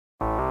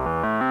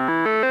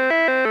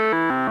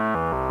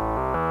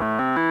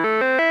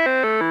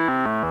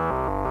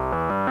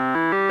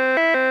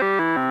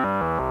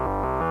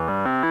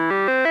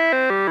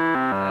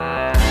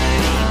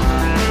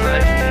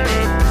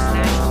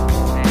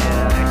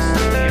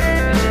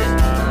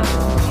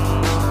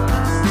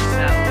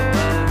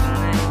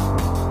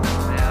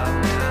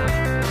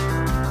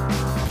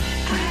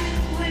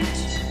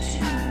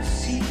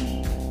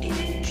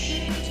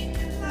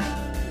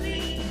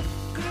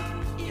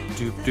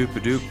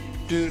Doop-a-doop.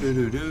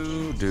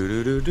 Do-do-do-do.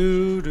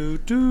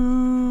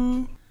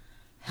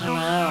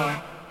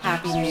 Hello.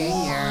 Happy New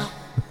Year.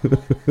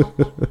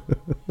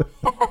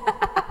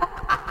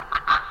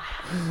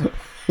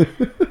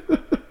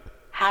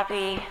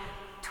 Happy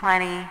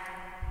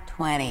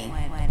 2020.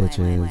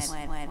 Bitches.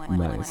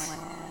 Nice.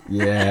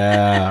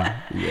 Yeah.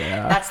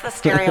 That's the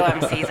stereo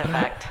MC's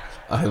effect.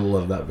 I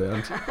love that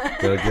band.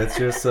 Gotta get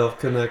yourself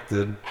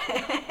connected.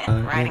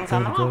 Writings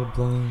on the wall.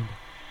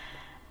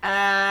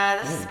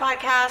 This is a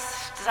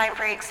podcast, Design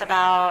Freaks,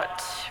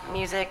 about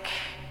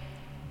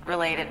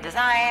music-related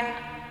design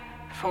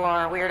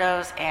for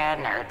weirdos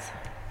and nerds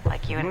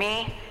like you and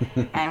me,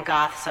 and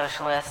goth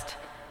socialist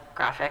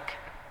graphic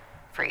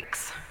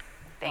freaks.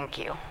 Thank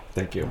you.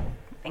 Thank you.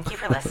 Thank you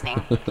for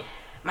listening.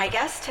 My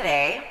guest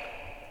today...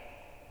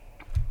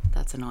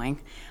 That's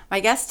annoying. My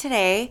guest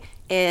today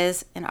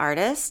is an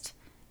artist,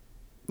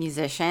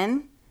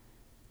 musician,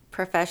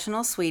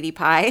 professional sweetie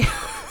pie.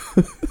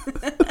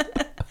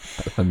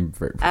 I'm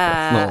very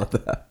professional at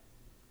that.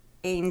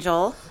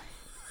 Angel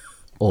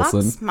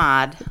Olsen. Vox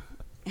Mod.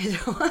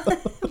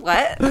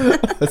 What?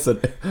 I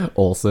said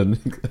Olsen.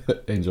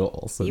 Angel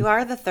Olsen. You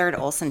are the third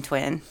Olsen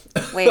twin.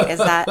 Wait, is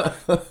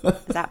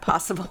that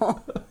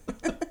possible?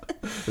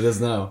 It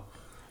is now.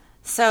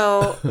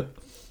 So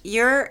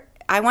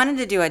I wanted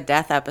to do a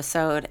death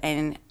episode,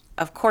 and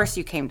of course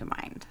you came to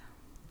mind.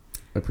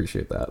 I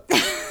appreciate that.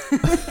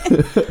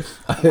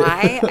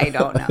 Why? I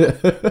don't know.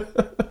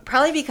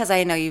 Probably because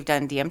I know you've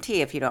done DMT,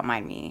 if you don't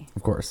mind me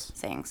Of course.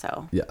 saying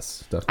so.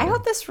 Yes, definitely. I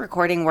hope this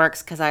recording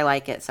works because I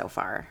like it so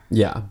far.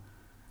 Yeah.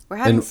 We're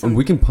having And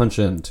we can punch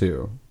in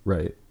too,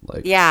 right?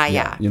 Like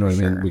Yeah, You know what I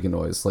mean? sure. We can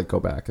always go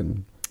back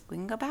and We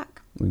can go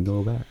back. we can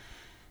go back.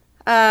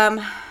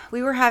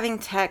 We were having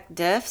tech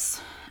diffs,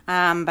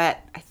 but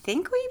I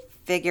think we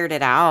figured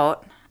it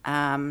out.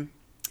 And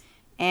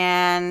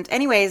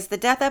anyways, the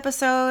death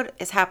episode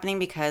is happening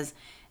because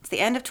it's the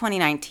end of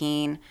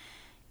 2019,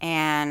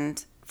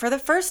 and for the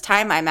first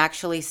time, I'm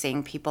actually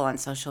seeing people on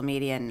social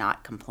media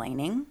not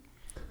complaining.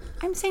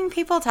 I'm seeing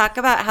people talk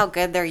about how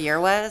good their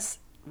year was,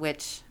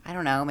 which, I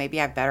don't know, maybe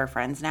I have better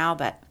friends now,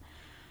 but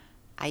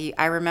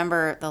I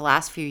remember the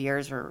last few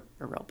years were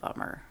a real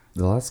bummer.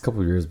 The last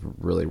couple of years were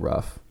really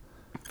rough.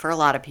 For a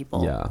lot of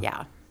people.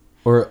 Yeah.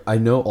 Or I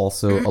know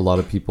also a lot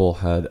of people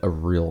had a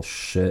real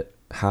shit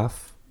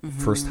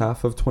first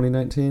half of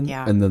 2019.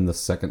 Yeah. And then the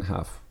second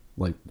half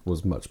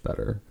was much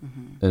better.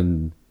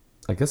 And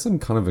I guess I'm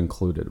kind of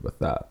included with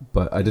that,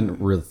 but I didn't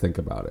really think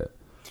about it.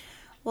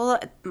 Well,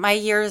 my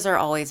years are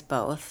always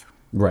both.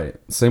 Right.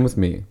 Same with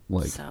me.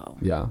 So.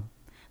 Yeah.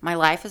 My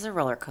life is a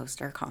roller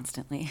coaster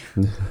constantly.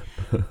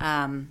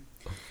 Not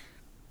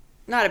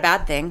a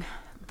bad thing,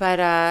 but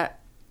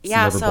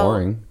yeah. Never So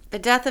boring. the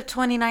death of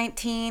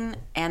 2019,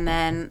 and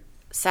then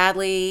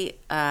sadly,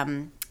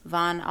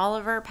 Vaughan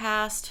Oliver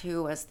passed,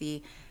 who was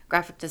the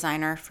graphic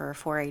designer for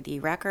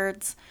 4AD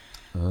Records.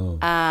 Oh.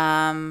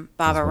 Baba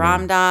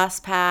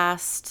Ramdas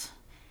passed,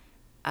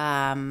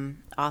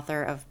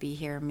 author of Be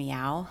Here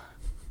Meow.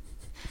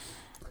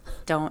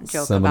 Don't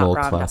joke Seminal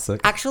about Ramdas.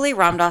 classic. Actually,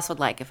 Ramdas would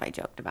like if I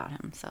joked about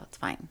him, so it's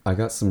fine. I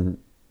got some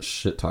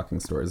shit talking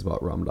stories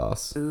about Ram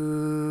Dass.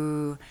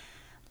 Ooh,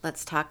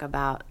 let's talk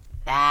about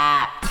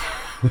that.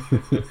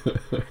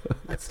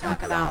 Let's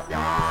talk about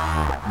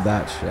that.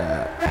 That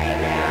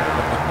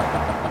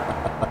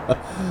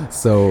shit.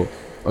 So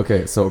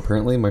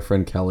apparently my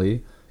friend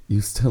Kelly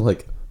used to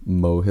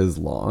mow his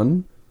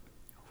lawn.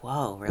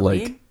 Whoa,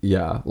 really?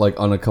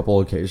 On a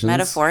couple occasions.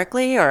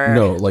 Metaphorically, or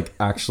No,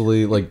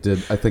 actually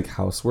did I think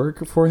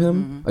housework for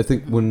him. I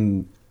think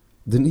didn't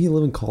he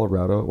live in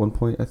Colorado at one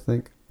point, I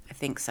think? I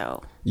think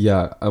so.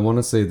 Yeah, I want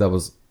to say that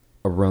was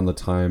around the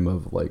time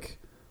of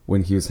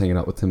when he was hanging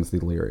out with Timothy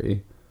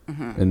Leary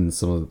and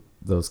some of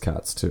those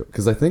cats too.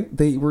 Because I think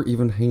they were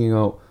even hanging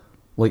out,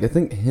 I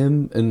think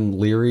him and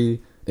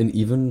Leary and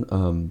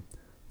even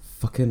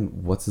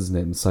fucking what's his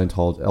name,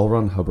 Scientology, L.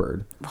 Ron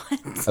Hubbard.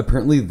 What?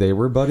 Apparently they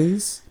were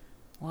buddies.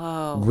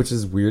 Whoa. Which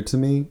is weird to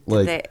me.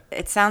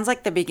 It sounds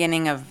like the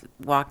beginning of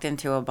walked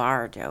into a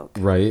bar joke.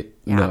 Right?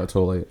 Yeah. No,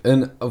 totally.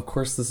 And of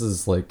course this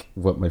is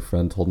what my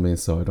friend told me,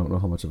 so I don't know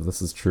how much of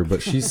this is true,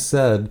 but she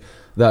said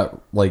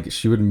that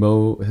she would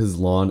mow his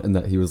lawn and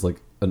that he was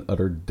an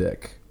utter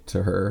dick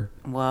to her.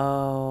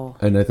 Whoa.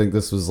 And I think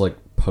this was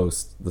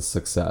post the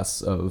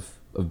success of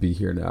Be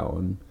Here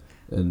Now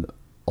and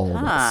all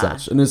of that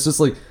such. And it's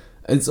just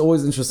it's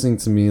always interesting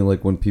to me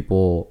when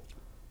people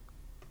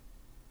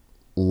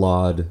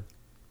laud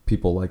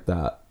people like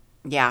that.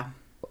 Yeah.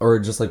 Or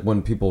just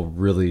when people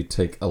really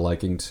take a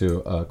liking to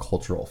a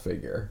cultural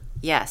figure.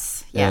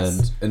 Yes.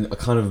 And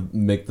kind of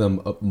make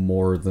them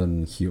more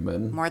than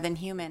human. More than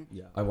human.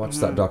 Yeah. I watched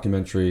that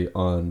documentary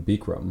on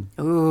Bikram.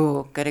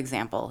 Ooh, good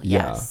example.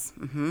 Yeah. Yes.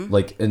 Mm-hmm.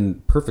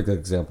 And perfect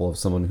example of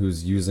someone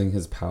who's using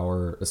his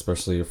power,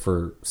 especially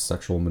for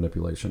sexual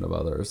manipulation of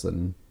others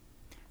and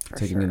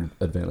taking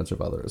advantage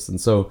of others.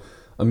 And so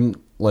I'm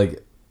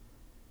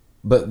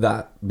but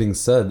that being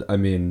said, I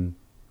mean,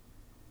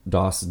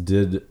 Doss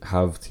did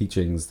have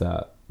teachings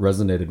that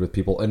resonated with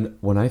people. And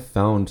when I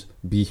found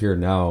Be Here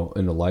Now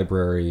in a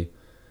library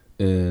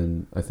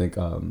in, I think,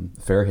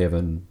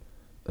 Fairhaven,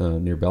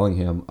 near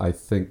Bellingham, I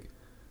think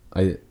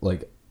I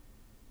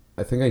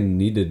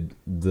needed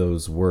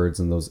those words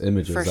and those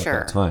images at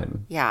that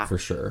time. Yeah. For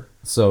sure.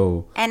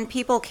 So. And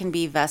people can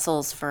be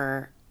vessels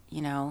for,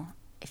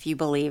 if you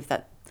believe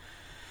that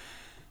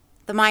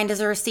the mind is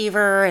a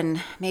receiver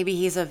and maybe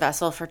he's a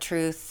vessel for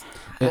truth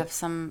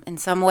in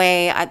some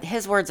way.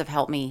 His words have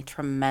helped me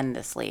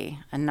tremendously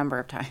a number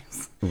of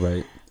times.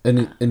 Right.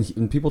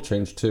 And people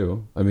change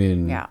too. I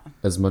mean, yeah.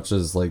 As much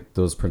as like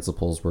those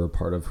principles were a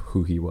part of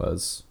who he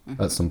was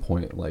at some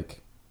point,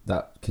 like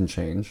that can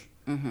change.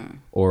 Mm-hmm.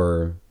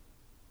 Or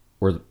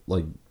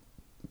like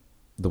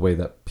the way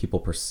that people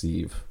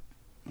perceive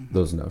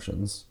those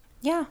notions.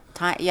 Yeah.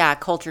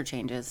 Culture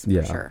changes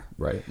for sure.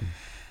 Right.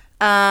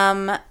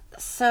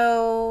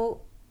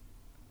 So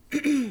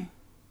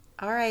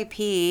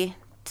R.I.P.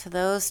 to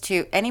those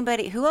two.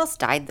 Anybody who else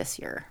died this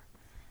year?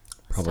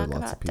 Probably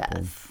lots of people.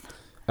 Death.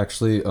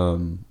 Actually, a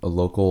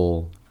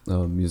local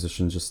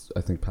musician just,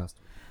 I think, passed.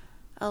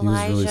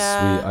 Elijah. He was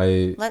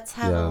really sweet. Let's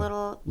have a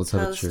little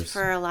toast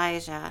for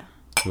Elijah.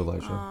 To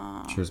Elijah.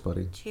 Aww. Cheers,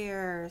 buddy.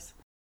 Cheers.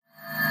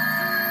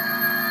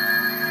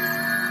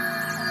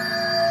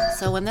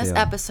 So when this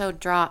episode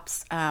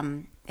drops,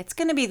 it's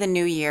going to be the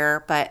new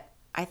year, but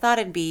I thought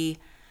it'd be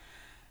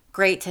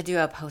great to do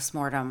a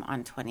postmortem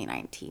on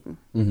 2019.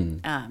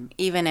 Mm-hmm.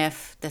 Even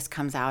if this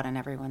comes out and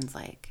everyone's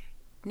like,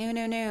 new,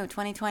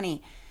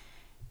 2020.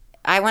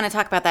 I want to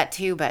talk about that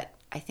too, but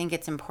I think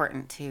it's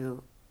important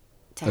to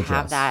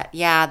have that,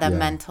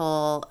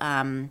 mental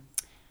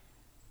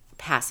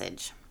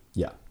passage.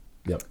 Yeah.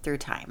 Yep. Through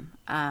time.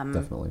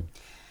 Definitely.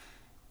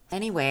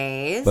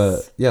 Anyways.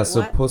 But yeah,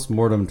 so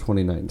postmortem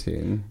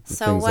 2019.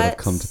 Things that have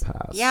come to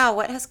pass. Yeah,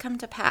 what has come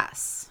to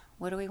pass?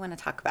 What do we want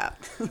to talk about?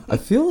 I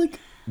feel like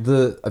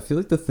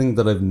the thing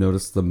that I've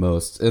noticed the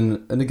most,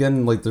 and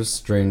again, like there's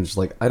strange,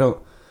 like a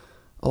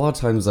lot of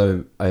times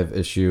I have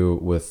issue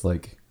with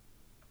like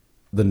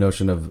the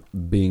notion of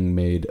being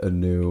made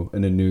anew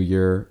in a new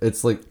year.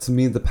 It's like, to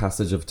me, the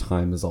passage of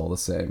time is all the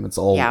same. It's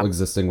all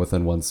existing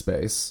within one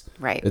space.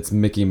 Right. It's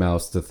Mickey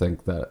Mouse to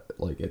think that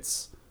like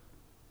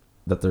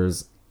that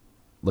there's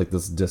like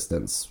this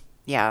distance.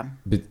 Yeah.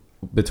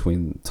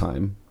 Between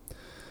time.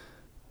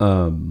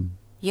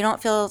 You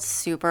don't feel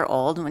super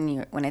old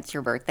when it's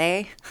your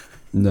birthday?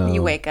 No.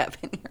 You wake up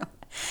and you're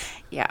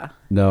yeah.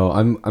 No,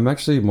 I'm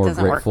actually more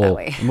grateful.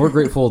 I'm more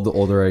grateful the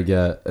older I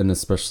get, and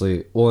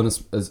especially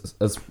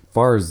as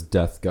far as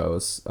death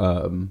goes.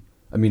 I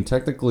mean,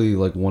 technically,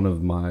 like one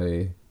of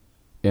my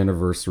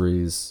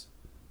anniversaries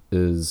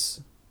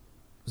was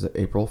it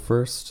April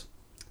 1st?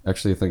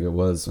 Actually, I think it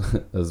was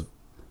as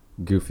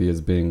goofy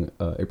as being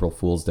April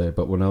Fool's Day.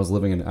 But when I was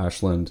living in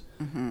Ashland,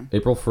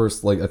 April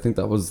 1st, like I think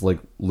that was like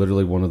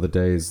literally one of the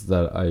days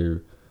that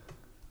I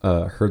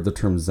heard the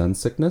term Zen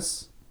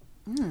sickness.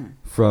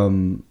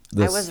 From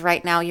this. I was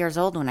right now years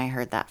old when I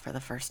heard that for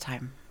the first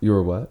time. You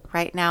were what?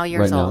 Right now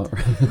years old.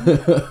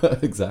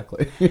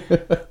 Exactly.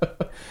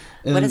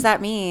 What does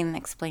that mean?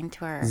 Explain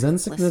to our Zen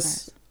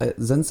sickness.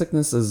 Listeners. Zen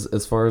sickness is,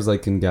 as far as I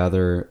can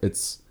gather,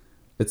 it's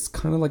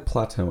kind of like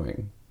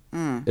plateauing.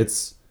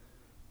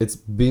 It's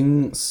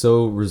being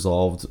so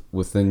resolved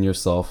within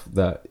yourself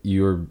that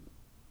you're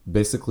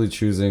basically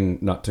choosing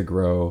not to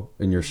grow,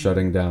 and you're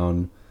shutting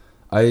down.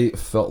 I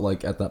felt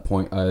like at that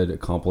point I had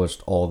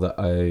accomplished all that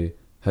I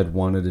had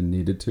wanted and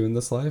needed to in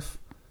this life.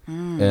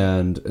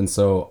 And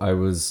so I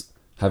was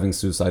having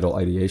suicidal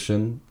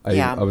ideation.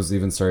 I was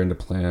even starting to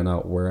plan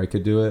out where I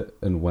could do it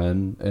and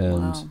when.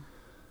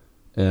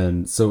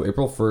 And so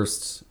April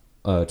 1st,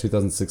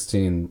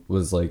 2016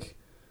 was like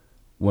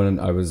when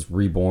I was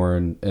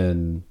reborn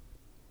and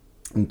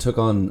took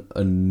on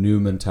a new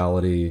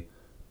mentality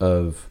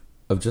of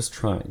just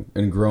trying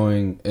and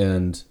growing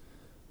and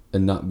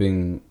not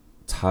being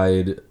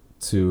tied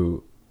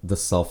to the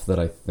self that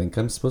I think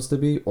I'm supposed to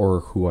be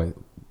or who I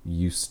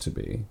used to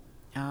be.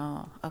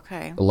 Oh,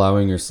 okay.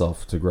 Allowing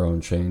yourself to grow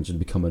and change and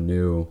become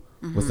anew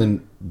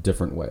within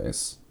different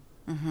ways.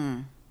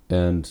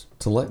 And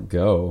to let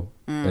go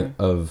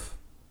of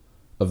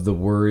the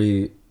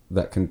worry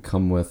that can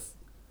come with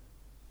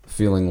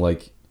feeling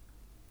like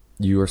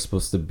you are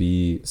supposed to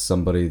be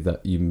somebody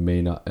that you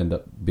may not end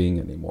up being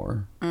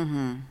anymore.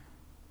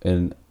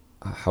 And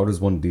how does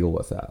one deal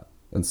with that?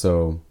 And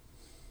so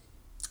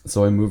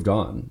I moved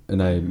on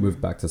and I moved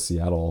back to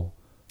Seattle.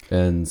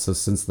 And so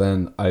since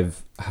then,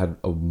 I've had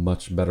a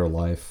much better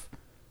life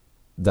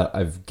that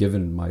I've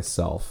given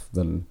myself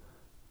than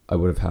I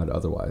would have had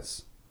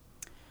otherwise.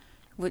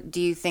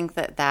 Do you think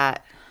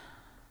that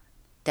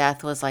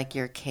death was like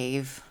your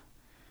cave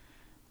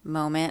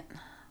moment?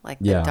 Like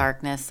the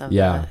darkness of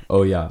the...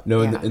 Oh, yeah.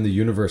 No, in the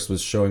universe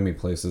was showing me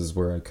places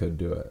where I could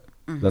do it.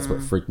 That's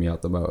what freaked me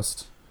out the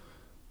most.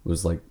 It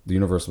was like the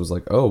universe was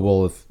like, oh,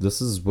 well, if this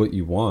is what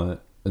you want,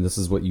 and this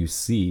is what you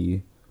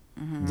see,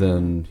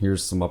 then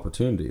here's some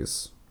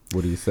opportunities.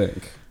 What do you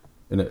think?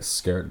 And it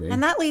scared me.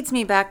 And that leads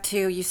me back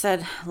to, you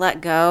said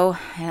let go,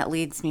 and it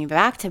leads me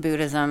back to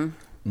Buddhism.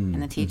 in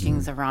the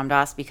teachings of Ram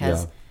Dass,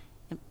 because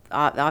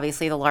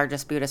obviously the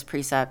largest Buddhist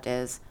precept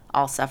is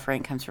all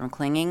suffering comes from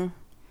clinging.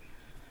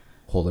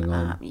 Holding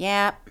on.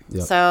 Yep.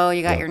 So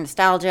you got your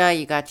nostalgia,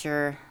 you got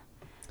your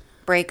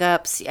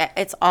breakups.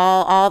 It's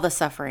all the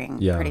suffering,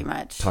 pretty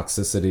much.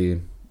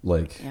 Toxicity,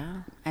 like.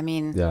 Yeah. I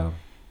mean,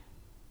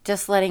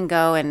 just letting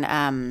go and,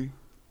 I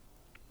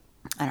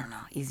don't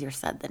know, easier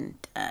said than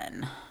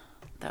done,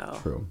 though.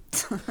 True.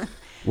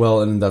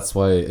 Well, and that's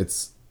why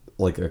it's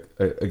like,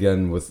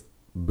 again, with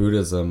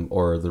Buddhism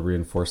or the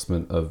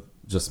reinforcement of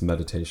just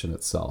meditation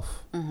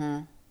itself,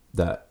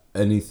 that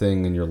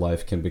anything in your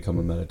life can become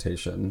a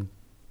meditation.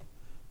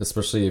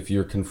 Especially if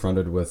you're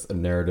confronted with a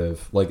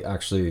narrative. Like,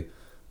 actually,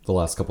 the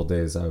last couple of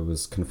days, I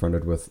was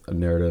confronted with a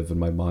narrative in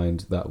my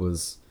mind that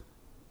was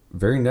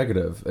very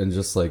negative and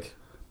just, like,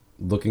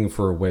 looking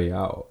for a way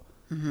out.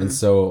 And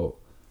so,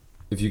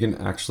 if you can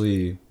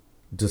actually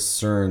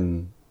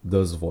discern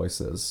those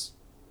voices.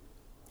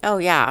 Oh,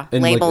 yeah.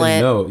 And label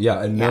it.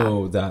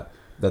 Know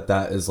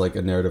that is, like,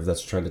 a narrative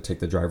that's trying to take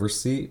the driver's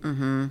seat.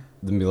 Then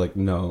be like,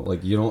 no,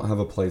 like, you don't have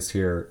a place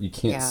here. You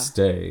can't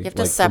stay. You have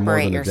to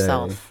separate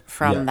yourself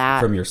from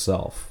that. From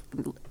yourself.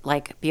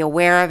 Like, be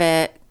aware of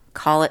it.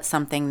 Call it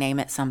something. Name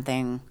it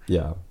something.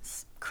 Yeah.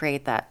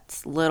 Create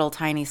that little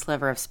tiny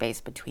sliver of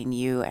space between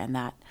you and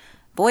that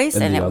voice,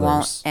 and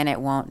it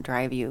won't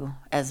drive you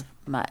as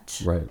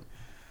much. Right.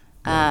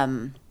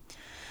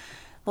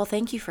 Well,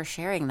 thank you for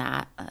sharing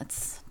that.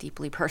 That's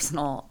deeply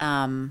personal.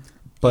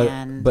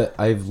 But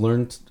I've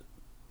learned,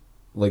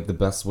 like, the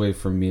best way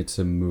for me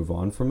to move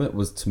on from it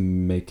was to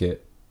make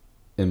it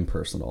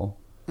impersonal,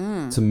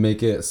 to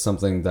make it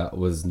something that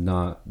was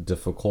not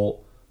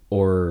difficult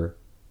or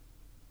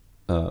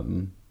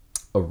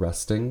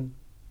arresting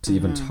to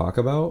even talk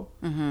about.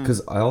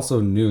 Because I also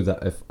knew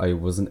that if I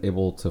wasn't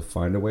able to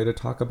find a way to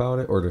talk about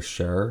it or to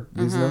share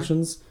these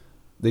notions,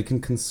 they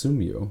can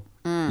consume you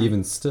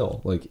even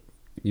still, like,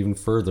 even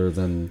further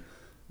than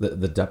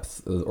the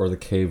depth or the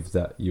cave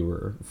that you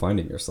were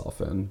finding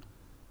yourself in.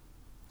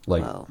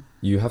 Like,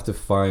 you have to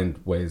find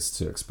ways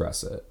to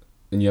express it,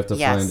 and you have to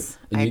find.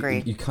 And I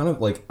agree. You kind of,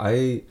 like,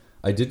 I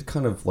did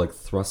kind of, like,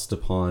 thrust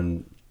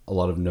upon a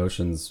lot of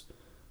notions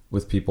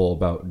with people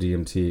about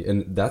DMT,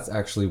 and that's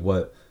actually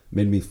what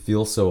made me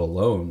feel so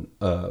alone.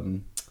 A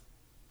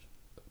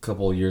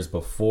couple of years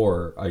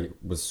before I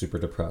was super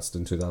depressed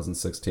in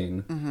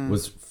 2016,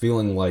 was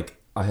feeling like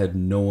I had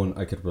no one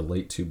I could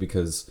relate to,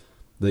 because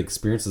the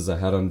experiences I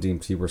had on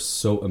DMT were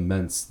so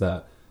immense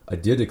that I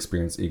did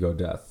experience ego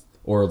death,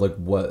 or, like,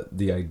 what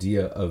the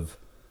idea of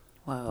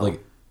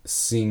like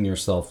seeing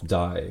yourself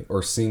die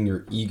or seeing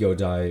your ego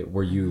die,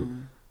 where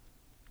you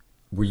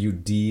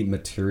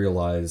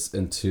dematerialize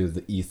into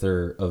the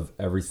ether of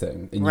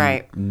everything, and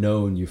you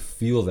know and you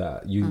feel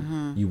that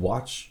you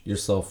watch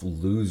yourself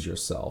lose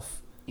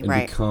yourself and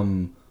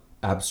become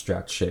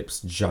abstract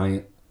shapes,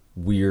 giant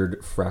weird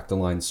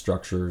fractaline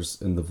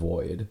structures in the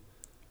void.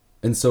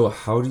 And so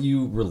how do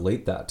you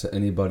relate that to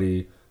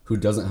anybody who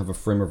doesn't have a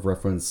frame of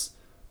reference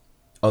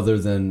other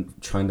than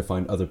trying to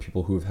find other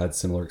people who have had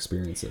similar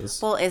experiences?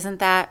 Well, isn't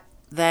that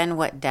then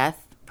what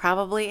death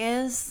probably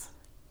is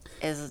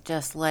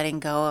just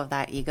letting go of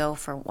that ego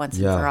for once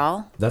and for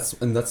all?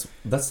 That's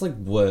like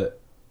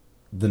what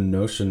the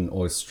notion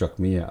always struck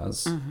me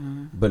as.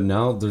 But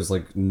now there's,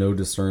 like, no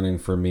discerning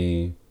for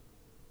me,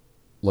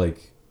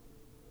 like,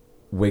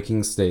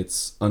 waking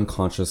states,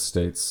 unconscious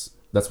states.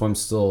 That's why I'm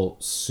still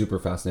super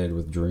fascinated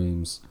with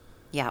dreams.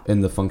 Yeah.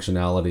 And the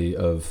functionality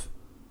of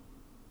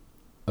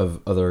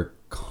other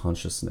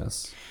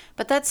consciousness.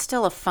 But that's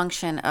still a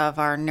function of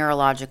our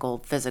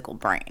neurological physical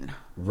brain.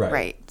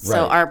 Right.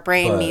 So our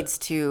brain needs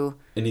to...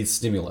 It needs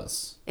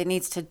stimulus. It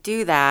needs to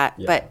do that.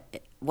 Yeah.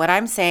 But what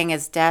I'm saying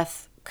is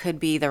death could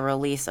be the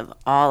release of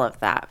all of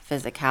that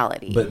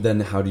physicality. But then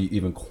how do you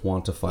even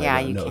quantify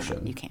that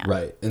notion? You can't.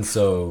 Right. And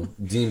so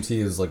DMT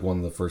is, like, one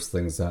of the first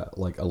things that,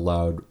 like,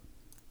 allowed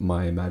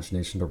my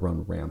imagination to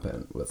run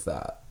rampant with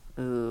that.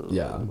 Ooh.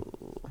 Yeah.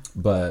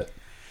 But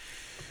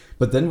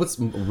then what's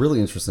really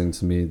interesting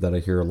to me that I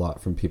hear a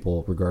lot from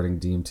people regarding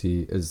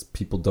DMT is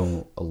people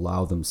don't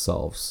allow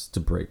themselves to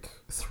break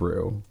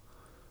through.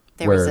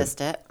 They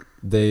resist it.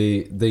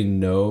 They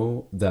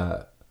know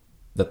that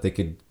they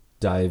could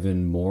dive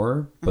in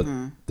more, but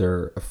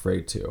they're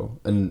afraid to.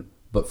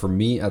 But for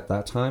me at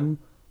that time,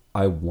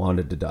 I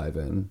wanted to dive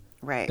in.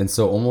 Right. And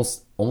so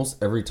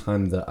almost every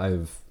time that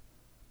I've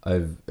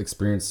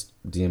experienced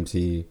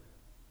DMT,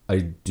 I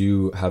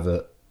do have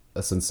a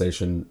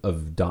sensation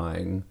of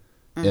dying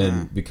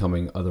and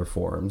becoming other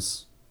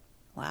forms.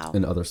 Wow.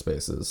 In other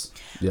spaces.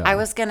 Yeah. I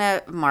was going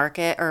to not mark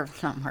it,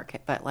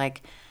 but,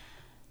 like,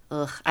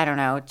 I don't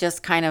know,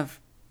 just kind of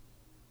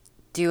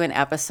do an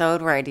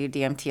episode where I do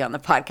DMT on the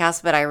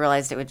podcast, but I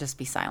realized it would just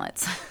be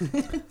silence.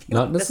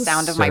 Not necessarily. The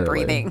sound of my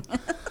breathing.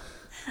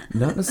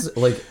 Not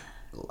necessarily. Like,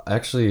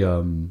 actually,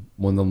 one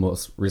of the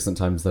most recent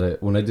times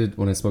that when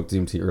I smoked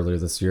DMT earlier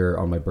this year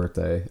on my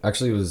birthday,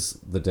 actually it was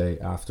the day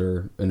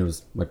after, and it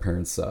was my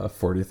parents'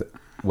 40th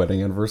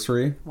wedding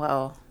anniversary.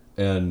 Whoa.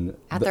 And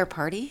at their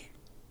party?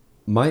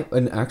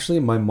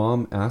 my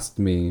mom asked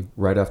me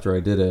right after I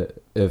did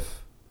it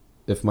if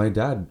my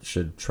dad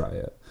should try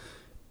it.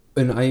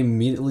 And I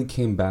immediately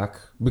came back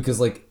because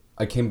like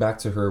I came back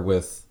to her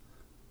with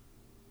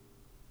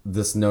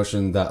this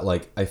notion that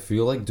like I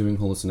feel like doing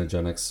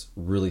hallucinogenics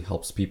really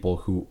helps people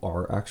who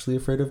are actually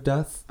afraid of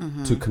death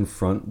to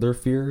confront their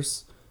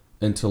fears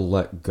and to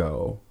let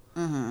go.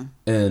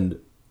 And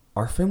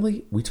our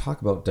family, we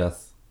talk about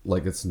death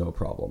like it's no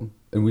problem,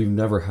 and we've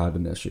never had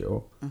an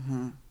issue.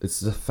 It's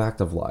the fact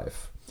of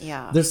life.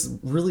 Yeah. There's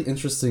really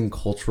interesting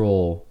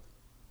cultural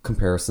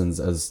comparisons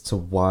as to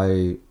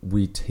why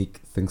we take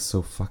things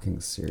so fucking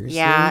seriously.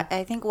 Yeah,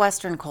 I think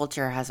Western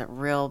culture has a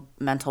real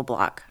mental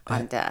block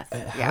on death.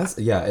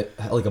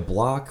 Like a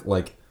block,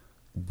 like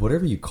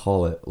whatever you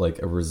call it, like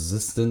a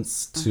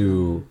resistance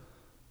to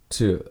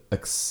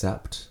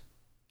accept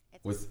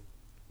with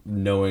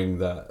knowing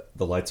that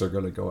the lights are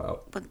going to go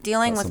out. But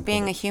dealing with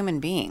being a human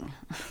being.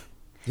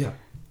 Yeah.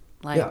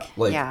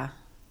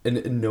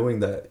 And knowing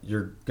that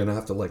you're going to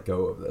have to let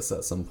go of this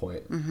at some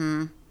point.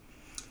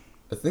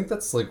 I think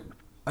that's like,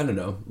 I don't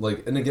know,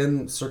 like, and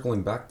again,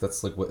 circling back,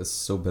 that's like what is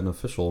so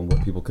beneficial and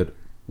what people could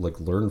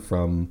like learn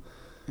from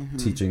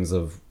teachings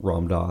of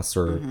Ram Dass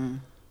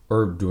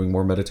or doing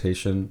more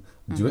meditation.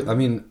 I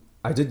mean,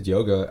 I did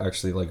yoga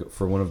actually like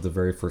for one of the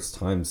very first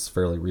times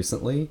fairly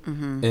recently.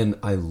 And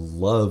I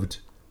loved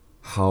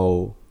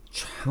how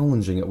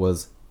challenging it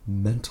was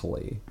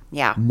mentally.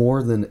 Yeah.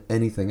 More than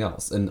anything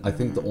else. And I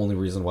think the only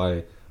reason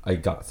why I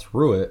got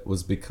through it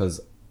was because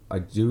I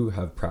do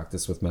have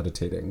practice with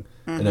meditating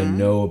and I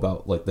know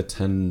about like the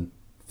 10-15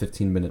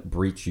 minute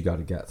breach you got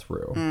to get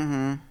through.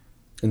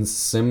 And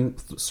same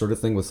sort of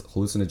thing with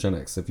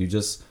hallucinogenics. If you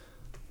just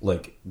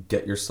like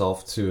get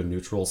yourself to a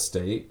neutral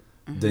state,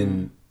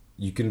 then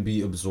you can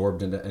be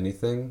absorbed into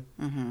anything.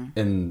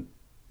 And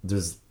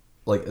there's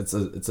like, it's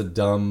a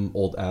dumb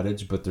old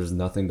adage, but there's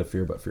nothing to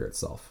fear but fear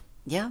itself.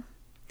 Yeah.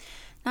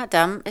 Not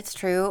dumb. It's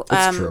true.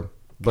 It's true.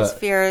 Because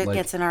fear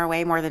gets in our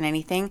way more than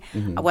anything.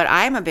 What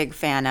I'm a big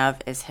fan of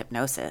is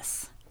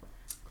hypnosis.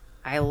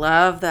 I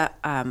love the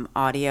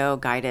audio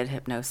guided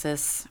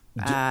hypnosis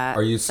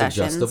are you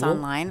sessions suggestible?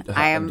 Online.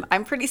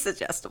 I'm pretty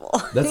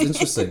suggestible. That's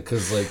interesting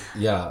because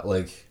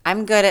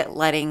I'm good at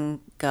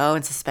letting go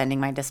and suspending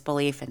my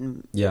disbelief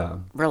and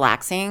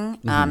relaxing.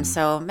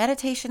 So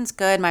meditation's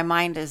good. My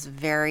mind is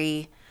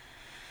I'm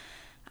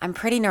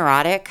pretty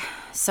neurotic,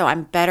 so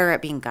I'm better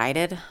at being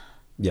guided.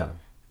 Yeah.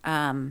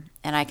 And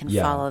I can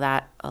follow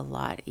that a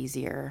lot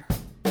easier.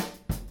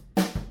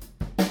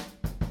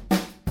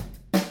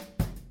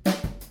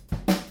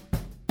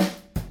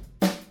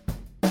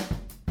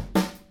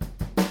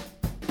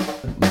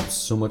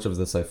 So much of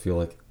this I feel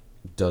like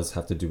does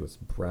have to do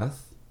with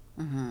breath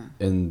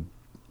and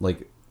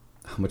like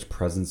how much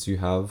presence you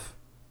have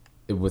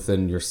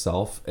within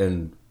yourself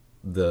and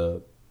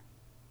the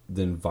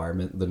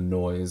environment, the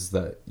noise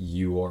that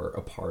you are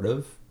a part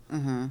of.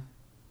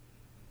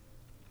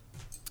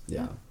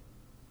 Yeah.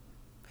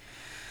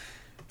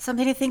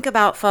 Something to think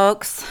about,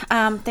 folks.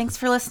 Thanks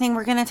for listening.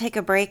 We're going to take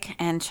a break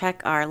and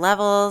check our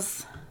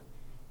levels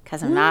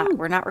because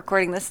we're not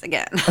recording this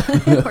again.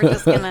 We're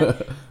just going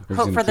to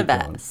hope for the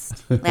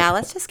best. Yeah,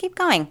 let's just keep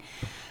going.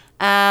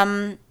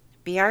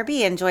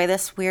 BRB, enjoy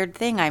this weird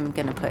thing I'm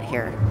going to put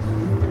here.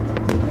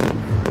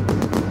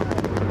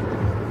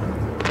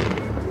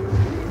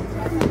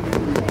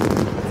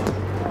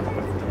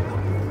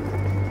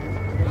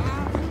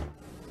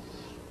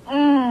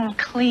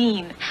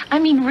 Clean. I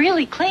mean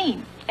really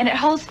clean. And it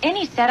holds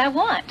any set I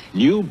want.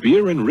 New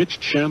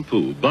beer-enriched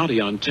shampoo,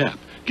 Body on Tap.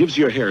 Gives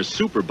your hair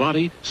super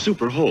body,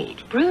 super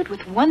hold. Brewed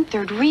with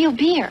 1/3 real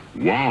beer.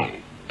 Wow.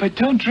 But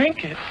don't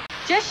drink it.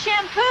 Just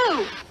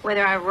shampoo.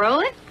 Whether I roll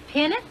it,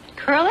 pin it,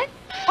 curl it,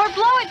 or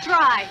blow it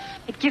dry.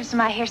 It gives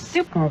my hair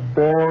super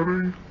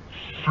body,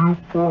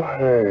 super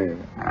hold,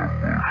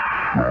 and the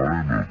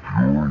shine of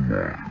your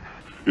life.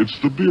 It's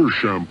the beer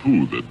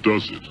shampoo that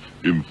does it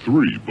in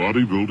 3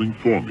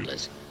 bodybuilding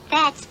formulas.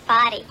 That's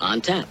Body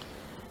on Tap.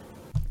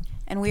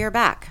 And we are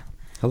back.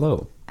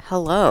 Hello.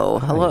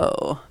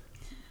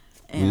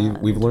 And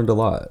we've learned a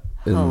lot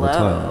in the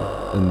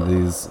time,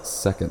 in these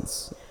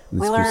seconds.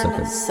 We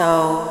learned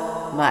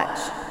so much.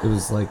 It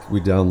was like we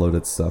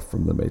downloaded stuff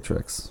from the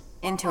Matrix.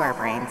 Into our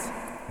brains.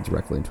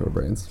 Directly into our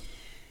brains.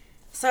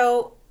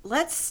 So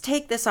let's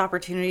take this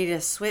opportunity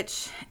to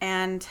switch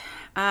and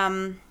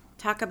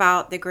talk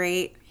about the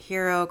great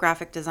hero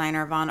graphic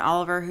designer Vaughan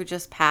Oliver, who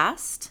just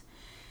passed.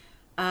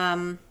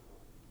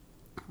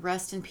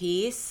 Rest in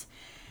peace.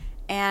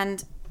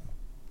 And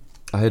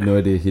I had no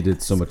idea he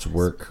did so much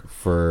work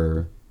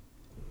for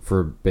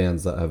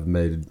bands that have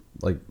made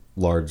like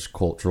large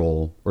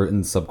cultural or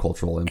in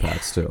subcultural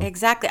impacts too.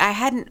 Exactly. I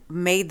hadn't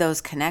made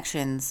those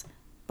connections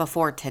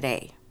before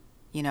today,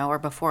 or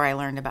before I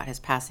learned about his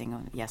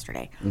passing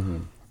yesterday.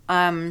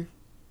 And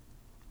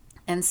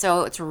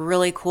so it's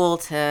really cool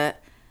to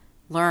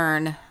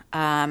learn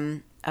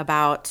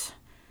about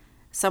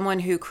someone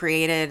who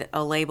created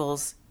a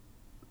label's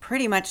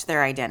pretty much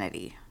their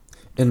identity.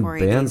 And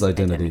bands'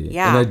 identity.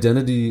 Yeah. An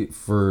identity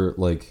for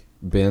like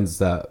bands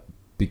that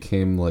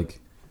became like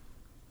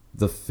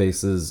the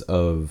faces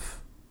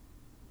of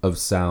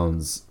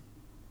sounds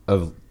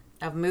of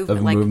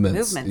movement, like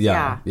movements.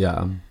 Yeah.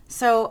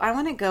 So I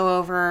want to go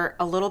over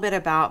a little bit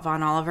about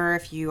Vaughan Oliver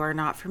if you are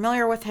not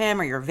familiar with him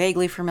or you're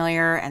vaguely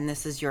familiar and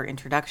this is your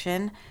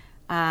introduction.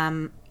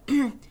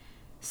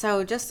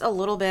 So just a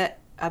little bit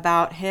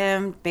about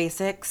him,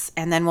 basics,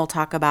 and then we'll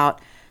talk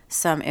about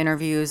some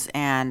interviews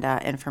and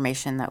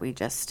information that we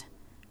just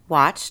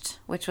watched,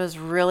 which was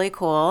really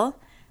cool.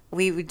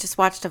 We just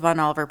watched a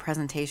Vaughan Oliver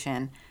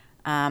presentation,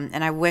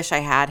 and I wish I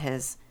had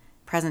his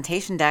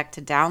presentation deck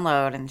to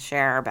download and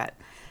share, but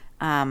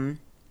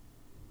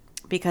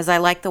because I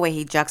like the way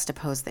he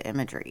juxtaposed the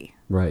imagery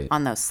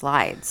on those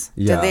slides.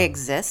 Yeah. Do they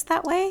exist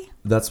that way?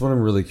 That's what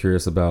I'm really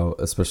curious about,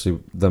 especially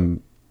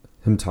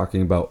him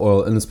talking about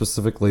oil, and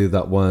specifically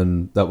that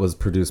one that was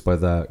produced by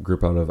that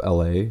group out of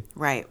LA.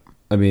 Right.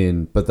 I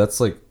mean, but that's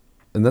like,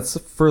 and that's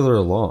further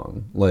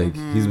along. Like,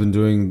 he's been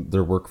doing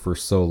their work for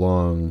so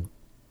long.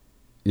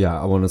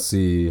 Yeah, I want to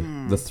see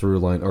the through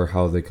line or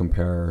how they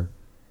compare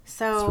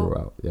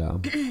throughout. Yeah.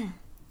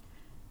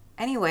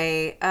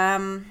 Anyway,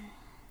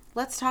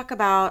 let's talk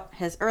about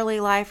his early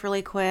life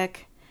really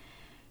quick.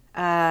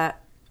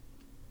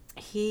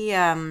 He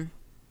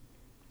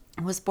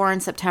was born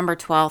September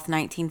 12th,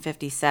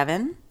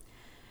 1957.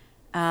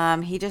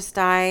 He just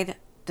died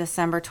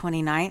December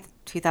 29th,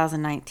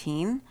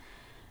 2019.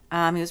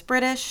 He was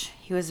British.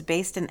 He was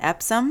based in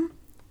Epsom.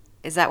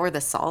 Is that where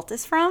the salt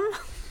is from?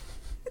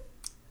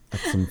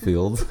 Epsom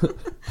Field.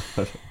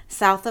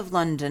 South of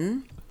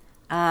London.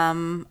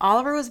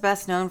 Oliver was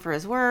best known for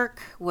his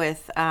work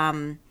with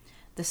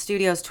the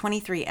studio's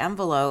 23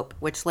 envelope,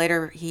 which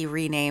later he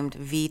renamed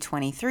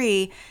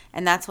V23,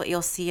 and that's what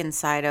you'll see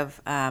inside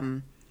of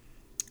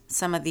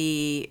some of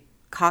the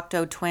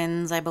Cocteau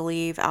Twins, I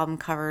believe, album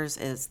covers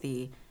is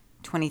the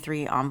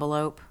 23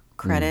 envelope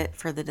credit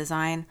for the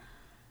design.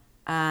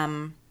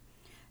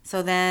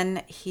 So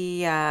then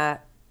he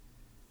worked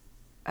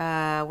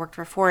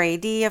for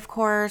 4AD, of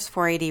course,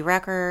 4AD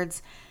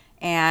Records,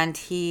 and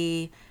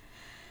he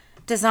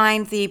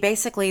designed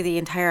basically the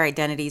entire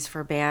identities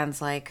for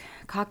bands like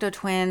Cocteau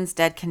Twins,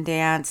 Dead Can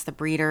Dance, The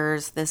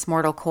Breeders, This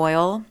Mortal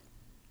Coil,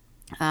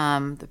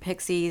 the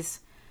Pixies,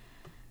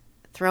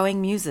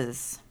 Throwing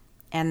Muses,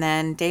 and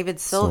then David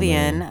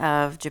Sylvian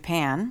of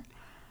Japan,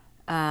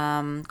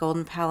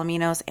 Golden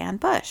Palominos, and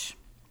Bush.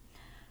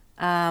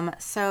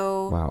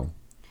 Wow.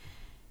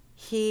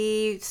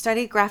 He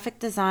studied graphic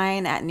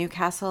design at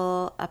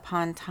Newcastle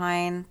upon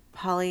Tyne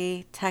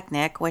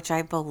Polytechnic, which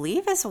I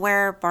believe is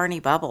where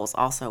Barney Bubbles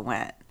also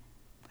went.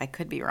 I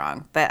could be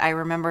wrong, but I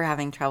remember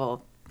having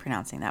trouble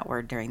pronouncing that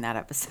word during that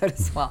episode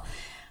as well.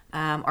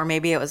 Or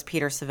maybe it was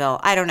Peter Saville.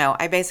 I don't know.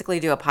 I basically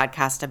do a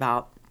podcast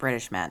about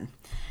British men.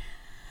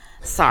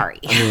 Sorry.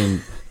 I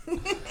mean,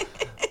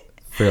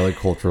 fairly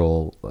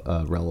cultural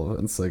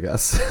relevance, I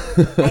guess.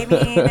 I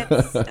mean,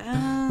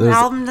 it's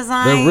album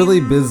design. They're really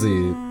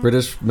busy.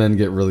 British men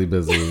get really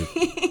busy.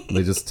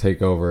 They just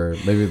take over.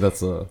 Maybe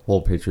that's a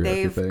whole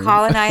patriarchy thing. They've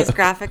colonized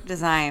graphic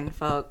design,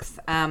 folks.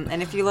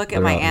 And if you look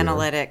at my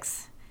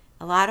analytics,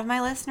 a lot of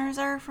my listeners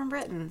are from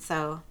Britain.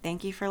 So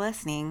thank you for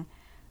listening.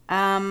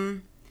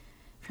 From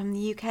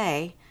the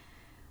UK.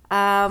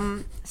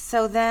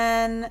 So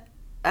then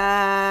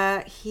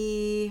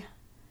he...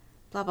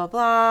 blah, blah,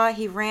 blah.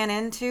 He ran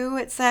into,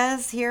 it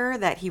says here,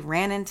 that he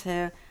ran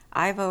into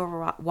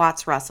Ivo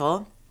Watts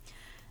Russell,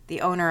 the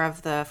owner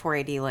of the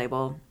 4AD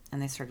label,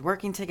 and they started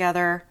working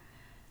together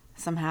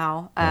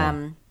somehow.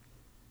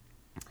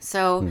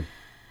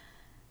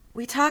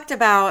 We talked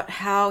about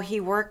how he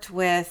worked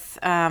with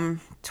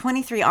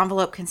 23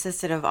 Envelope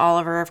consisted of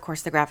Oliver, of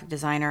course, the graphic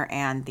designer,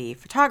 and the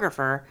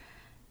photographer,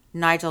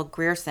 Nigel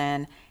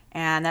Grierson,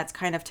 and that's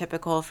kind of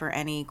typical for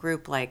any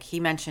group. Like, he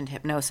mentioned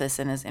Hypnosis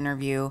in his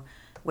interview,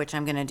 which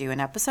I'm going to do an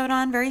episode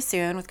on very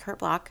soon with Kurt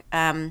Block.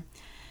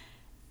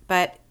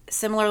 But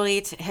similarly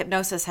to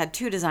Hypnosis had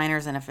two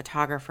designers and a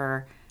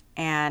photographer.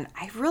 And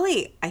I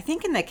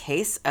think in the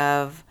case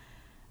of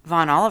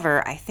Vaughan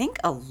Oliver, I think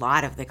a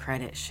lot of the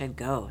credit should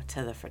go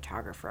to the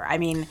photographer. I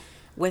mean,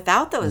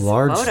 without those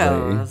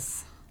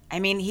photos, I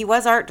mean, he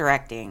was art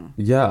directing.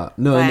 Yeah,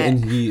 no,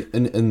 and he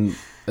and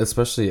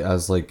especially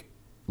as like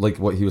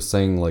what he was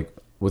saying, like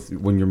with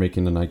when you're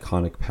making an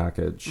iconic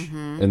package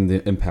and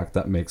the impact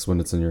that makes when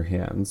it's in your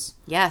hands.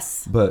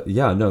 Yes. But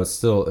yeah, no,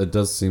 it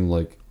does seem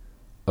like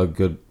a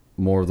good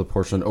more of the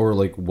portion, or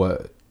like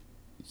what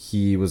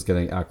he was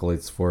getting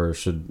accolades for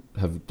should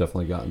have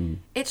definitely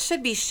gotten. It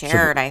should be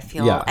shared, I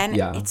feel. Yeah, and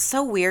yeah. It's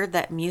so weird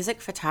that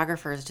music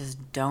photographers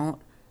just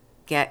don't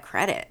get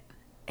credit.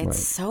 It's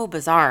so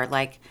bizarre.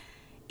 Like,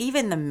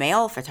 even the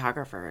male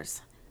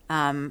photographers.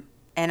 And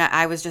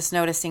I was just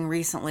noticing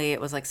recently,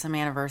 it was like some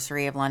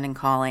anniversary of London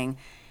Calling,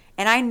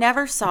 and I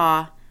never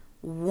saw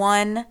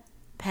one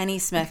Penny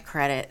Smith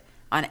credit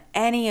on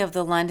any of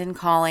the London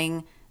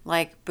Calling,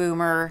 like,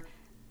 boomer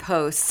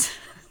posts.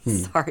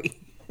 Sorry.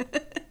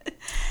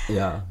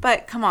 Yeah.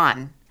 But come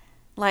on.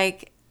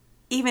 Like,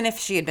 even if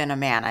she had been a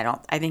man,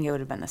 I think it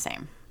would have been the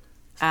same.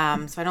 So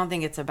I don't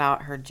think it's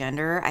about her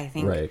gender. I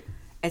think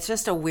it's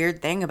just a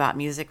weird thing about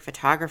music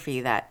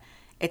photography that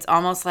it's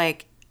almost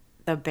like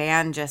the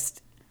band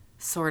just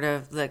sort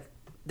of the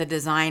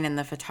design and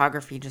the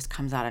photography just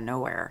comes out of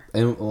nowhere.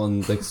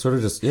 And like sort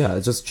of just, yeah,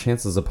 it just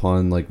chances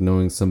upon like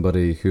knowing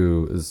somebody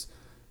who's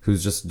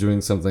just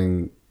doing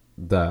something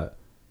that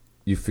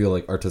you feel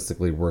like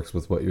artistically works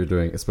with what you're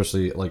doing,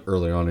 especially like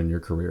early on in your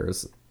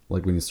careers,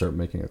 like when you start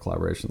making a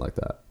collaboration like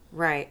that.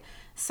 Right.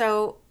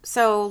 So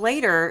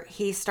later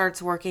he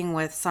starts working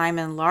with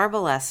Simon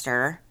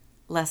Lestier,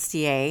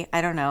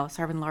 I don't know,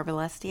 Simon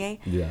Lestier,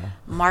 Yeah.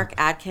 Mark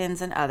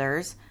Adkins and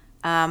others.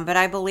 But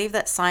I believe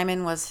that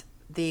Simon was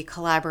the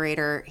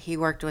collaborator he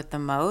worked with the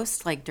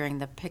most, like during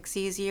the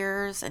Pixies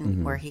years,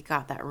 and where he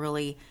got that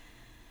really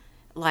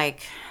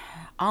like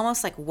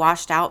almost like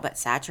washed out but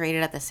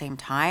saturated at the same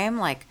time,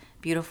 like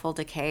beautiful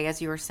decay,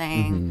 as you were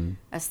saying,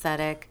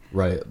 aesthetic.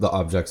 Right. The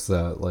objects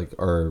that like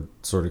are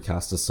sort of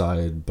cast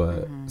aside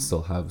but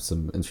still have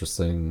some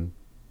interesting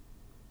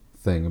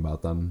thing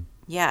about them.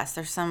 Yes,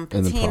 there's some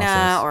In the patina,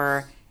 process.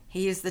 or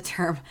he used the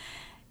term,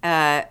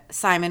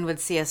 Simon would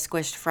see a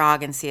squished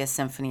frog and see a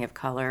symphony of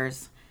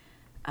colors,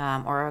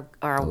 or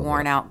a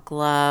worn out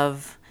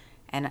glove,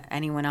 and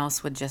anyone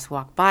else would just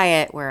walk by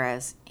it,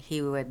 whereas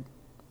he would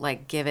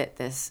like give it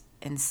this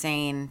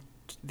insane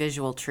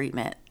visual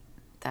treatment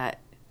that,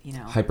 you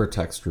know.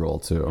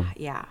 Hypertextural too.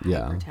 Yeah,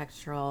 Yeah.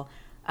 hypertextural.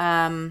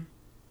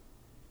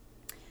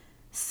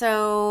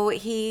 So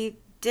he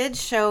did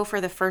show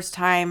for the first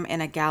time in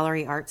a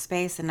gallery art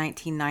space in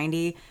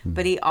 1990,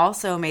 but he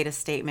also made a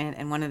statement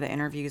in one of the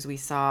interviews we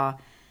saw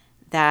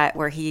that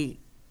where he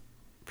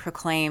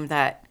proclaimed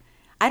that,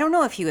 I don't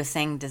know if he was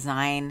saying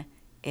design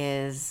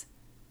is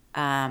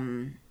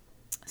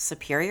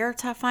superior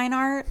to fine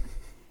art,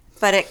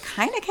 but it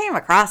kind of came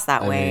across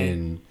that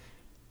way.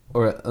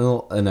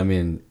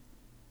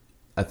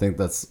 I think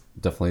that's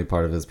definitely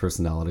part of his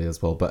personality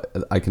as well, but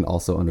I can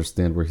also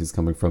understand where he's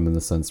coming from in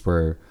the sense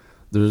where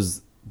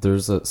there's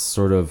a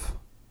sort of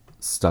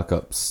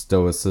stuck-up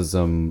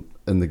stoicism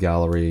in the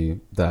gallery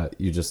that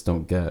you just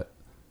don't get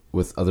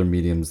with other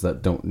mediums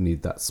that don't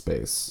need that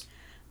space.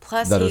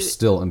 Plus, that are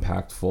still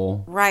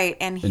impactful. Right,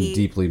 and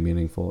deeply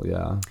meaningful,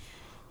 yeah.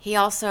 He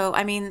also,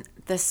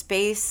 the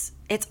space,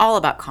 it's all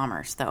about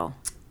commerce, though.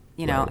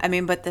 You know,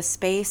 Right. but the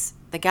space,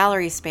 the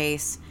gallery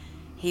space,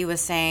 he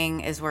was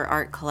saying is where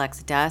art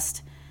collects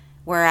dust,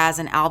 whereas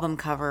an album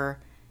cover,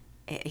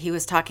 he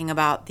was talking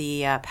about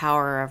the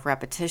power of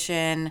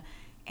repetition,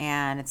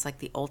 and it's like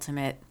the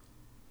ultimate,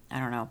 I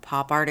don't know,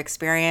 pop art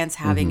experience,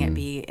 having it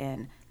be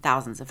in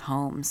thousands of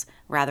homes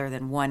rather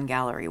than one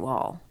gallery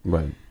wall.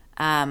 Right.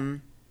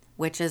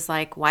 Which is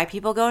like why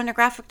people go into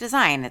graphic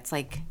design. It's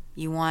like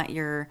you want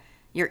your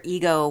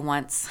ego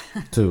wants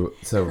to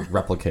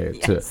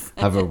replicate, Yes.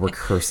 to have a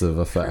recursive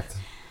effect.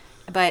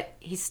 But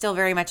he's still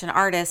very much an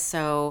artist,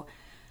 so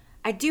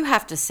I do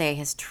have to say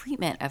his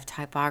treatment of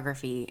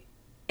typography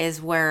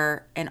is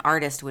where an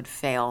artist would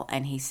fail,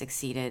 and he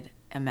succeeded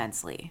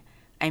immensely.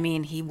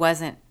 He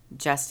wasn't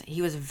just,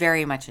 he was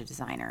very much a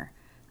designer.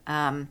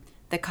 The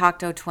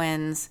Cocteau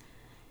Twins,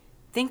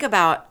 think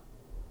about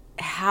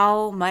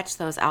how much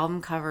those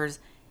album covers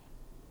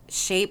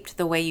shaped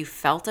the way you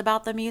felt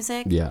about the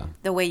music, Yeah.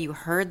 the way you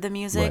heard the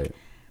music, Right.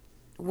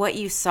 what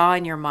you saw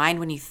in your mind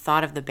when you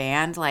thought of the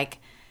band, like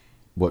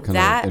What kind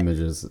that, of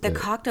images? the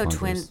Cocteau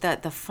Twins,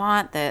 the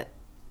font, the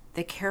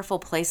careful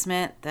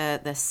placement,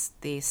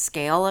 the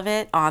scale of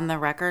it on the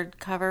record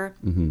cover,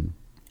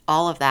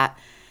 all of that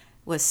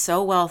was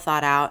so well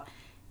thought out,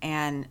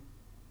 and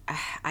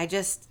I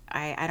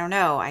don't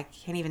know, I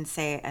can't even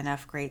say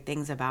enough great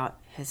things about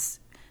his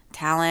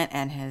talent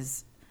and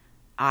his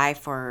eye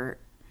for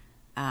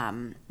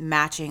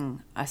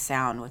matching a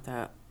sound with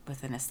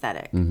an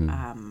aesthetic.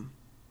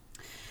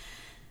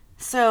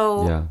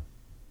 So Yeah.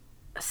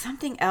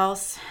 something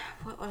else,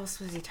 what else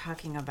was he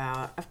talking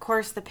about? Of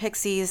course, the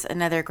Pixies,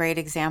 another great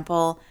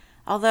example.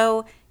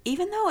 Although,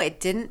 even though it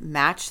didn't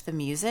match the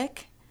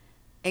music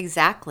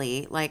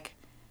exactly, like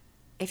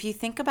if you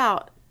think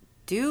about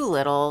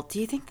Doolittle, do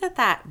you think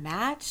that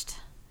matched?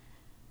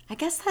 I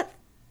guess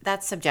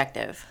that's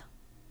subjective.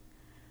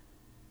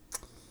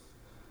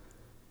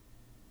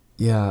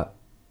 Yeah,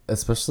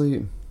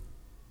 especially.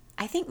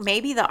 I think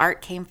maybe the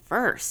art came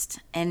first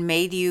and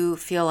made you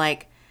feel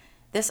like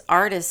this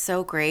art is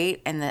so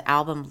great and the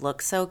album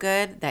looks so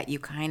good that you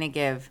kind of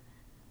give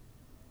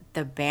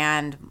the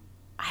band,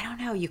 I don't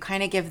know, you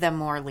kind of give them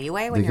more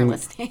leeway when you're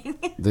listening.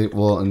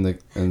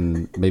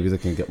 And maybe they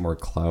can get more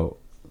clout,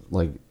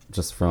 like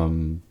just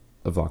from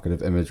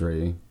evocative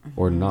imagery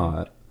or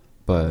not.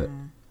 But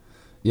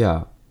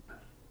yeah,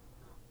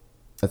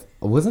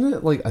 wasn't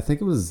it like, I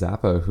think it was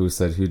Zappa who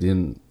said he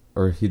didn't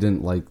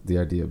like the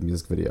idea of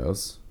music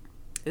videos.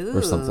 Ooh.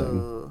 Or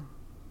something.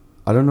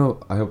 I don't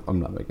know. I hope I'm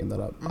not making that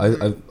up.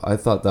 I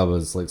thought that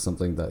was like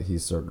something that he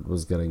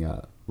was getting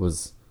at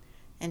was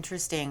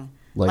interesting.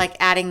 Like Like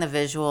adding the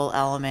visual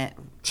element.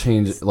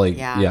 change, like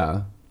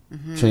Yeah.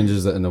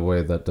 changes it in a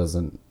way that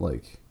doesn't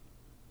like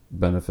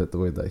benefit the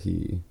way that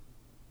he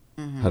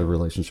had a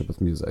relationship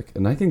with music.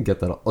 And I can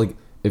get that. Like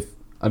if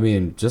I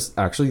mean, just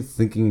actually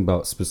thinking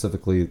about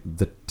specifically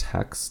the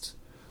text,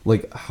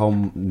 like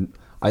how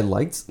I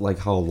liked like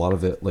how a lot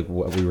of it, like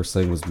what we were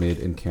saying, was made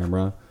in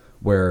camera,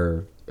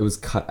 where it was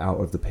cut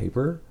out of the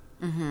paper,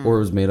 or it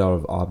was made out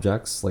of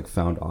objects, like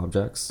found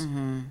objects.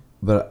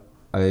 But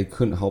I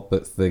couldn't help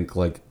but think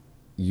like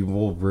you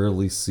will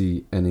rarely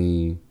see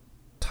any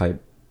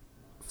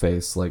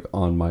typeface like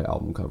on my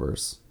album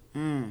covers.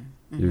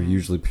 You're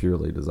usually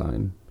purely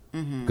design,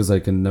 because I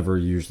can never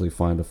usually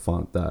find a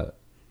font that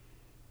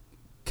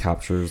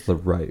captures the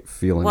right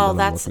feeling. Well,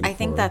 that I'm looking I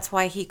think for. that's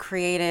why he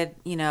created,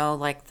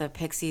 like the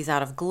pixies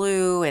out of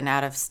glue and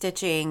out of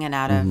stitching and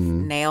out of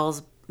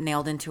nails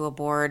nailed into a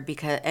board,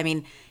 because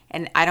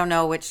and I don't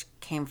know which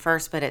came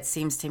first, but it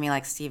seems to me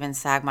like Steven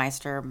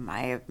Sagmeister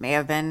may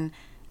have been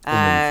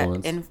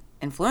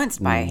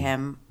influenced by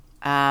him,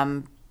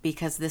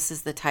 because this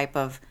is the type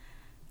of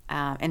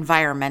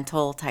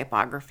environmental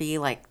typography,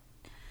 like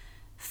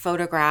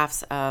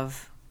photographs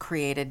of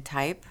created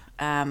type.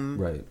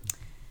 Right.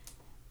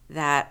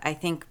 That I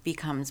think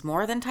becomes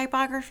more than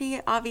typography,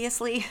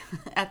 obviously,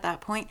 at that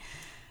point.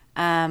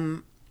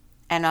 And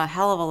a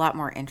hell of a lot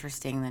more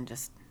interesting than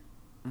just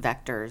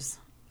vectors.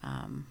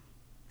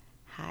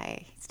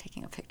 Hi, he's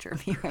taking a picture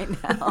of me right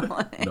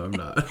now. No, I'm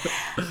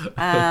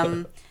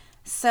not.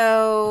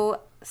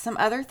 So some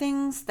other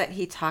things that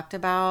he talked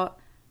about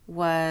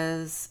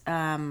was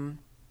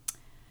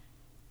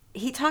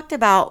he talked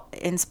about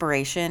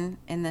inspiration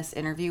in this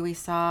interview we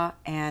saw,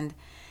 and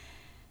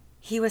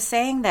he was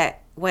saying that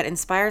what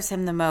inspires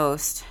him the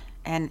most,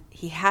 and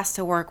he has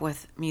to work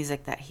with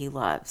music that he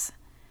loves.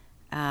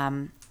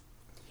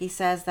 He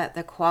says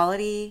that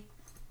quality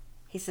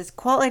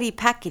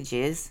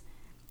packages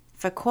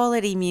for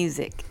quality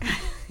music.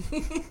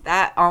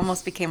 That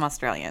almost became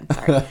Australian,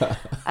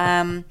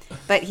 sorry.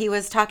 But he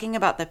was talking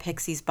about the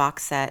Pixies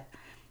box set,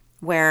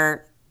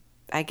 where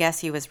I guess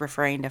he was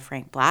referring to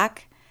Frank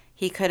Black.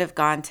 He could have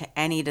gone to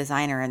any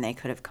designer and they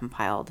could have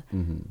compiled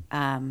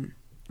Vaughan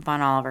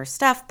Oliver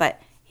stuff,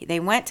 but they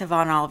went to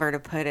Vaughan Oliver to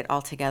put it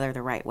all together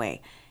the right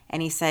way.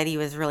 And he said he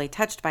was really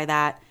touched by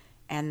that,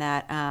 and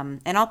that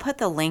and I'll put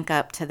the link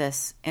up to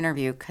this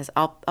interview, because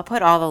I'll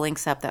put all the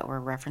links up that we're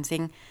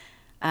referencing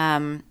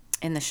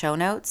in the show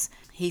notes.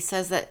 He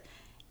says that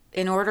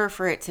in order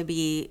for it to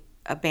be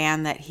a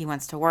band that he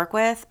wants to work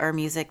with, or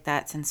music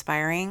that's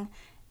inspiring,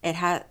 it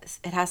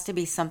has to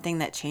be something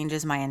that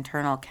changes my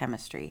internal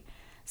chemistry,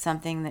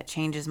 something that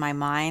changes my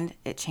mind,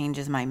 it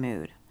changes my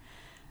mood.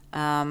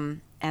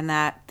 And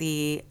that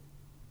the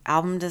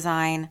album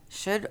design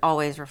should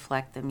always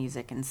reflect the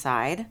music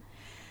inside,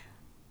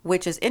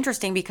 which is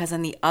interesting because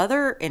in the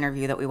other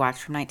interview that we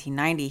watched from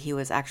 1990, he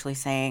was actually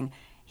saying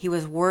he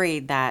was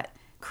worried that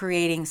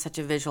creating such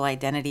a visual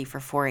identity for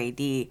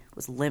 4AD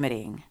was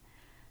limiting,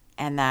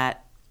 and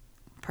that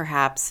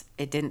perhaps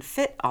it didn't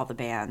fit all the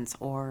bands,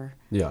 or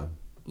Yeah.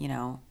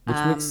 Which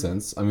makes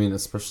sense. I mean,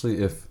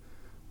 especially if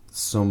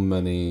so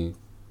many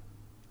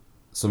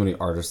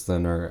artists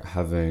then are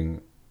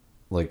having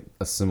like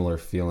a similar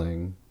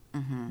feeling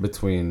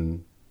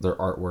between their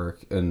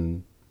artwork,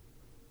 and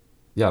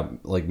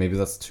like maybe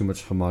that's too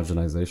much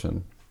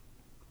homogenization.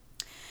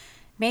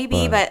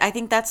 Maybe, but I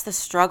think that's the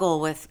struggle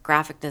with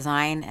graphic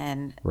design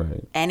and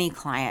Right. any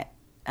client,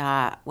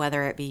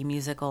 whether it be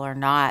musical or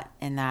not,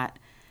 in that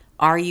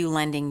are you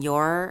lending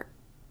your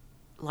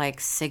like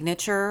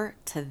signature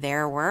to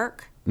their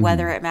work,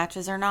 whether it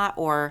matches or not?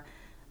 Or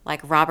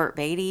like Robert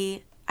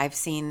Beatty, I've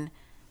seen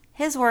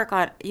his work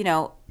on,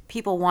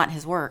 people want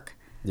his work.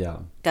 Yeah.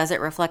 Does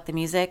it reflect the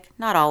music?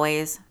 Not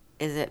always.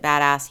 Is it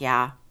badass?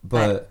 Yeah.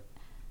 But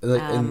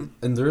like, and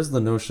there is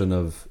the notion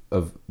of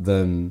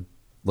then,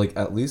 like,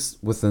 at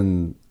least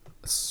within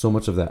so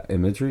much of that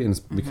imagery, and it's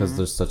because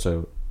there's such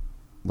a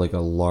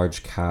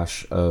large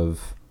cache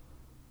of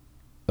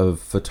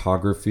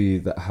photography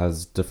that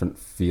has different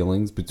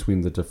feelings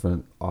between the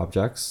different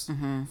objects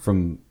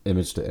from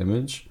image to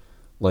image,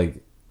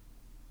 like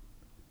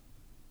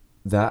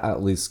that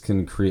at least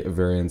can create a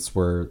variance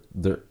where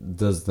there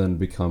does then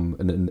become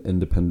an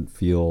independent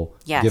feel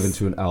given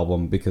to an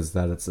album, because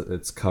that it's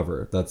its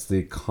cover. That's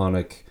the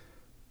iconic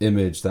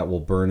image that will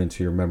burn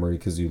into your memory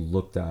because you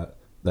looked at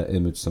that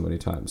image so many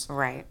times.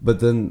 Right. But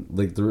then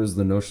like there is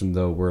the notion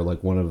though where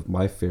like one of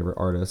my favorite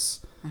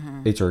artists,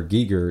 H.R.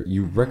 Giger,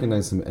 you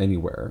recognize him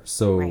anywhere.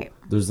 So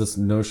there's this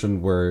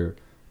notion where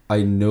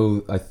I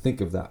think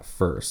of that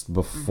first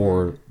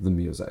before the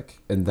music,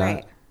 and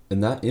that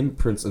and that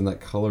imprints and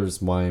that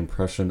colors my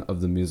impression of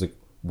the music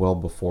well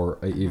before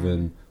I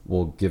even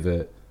will give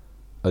it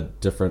a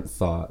different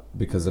thought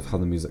because of how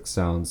the music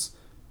sounds.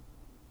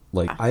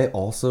 Like I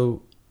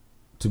also,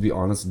 to be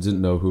honest,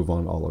 didn't know who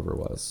Vaughan Oliver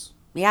was.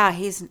 Yeah,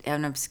 he's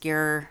an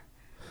obscure.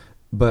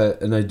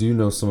 And I do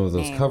know some of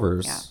those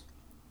covers.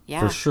 Yeah.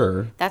 For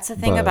sure. That's the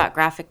thing about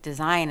graphic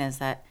design, is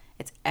that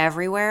it's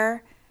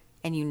everywhere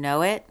and you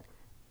know it,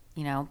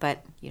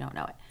 but you don't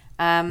know it.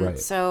 Right.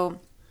 So,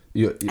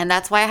 and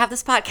that's why I have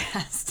this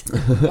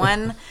podcast,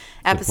 one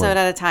episode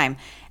at a time.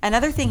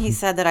 Another thing he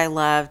said that I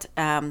loved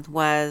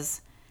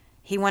was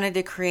he wanted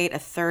to create a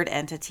third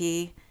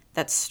entity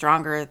that's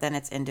stronger than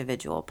its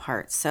individual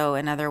parts. So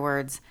in other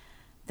words,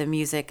 the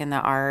music and the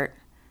art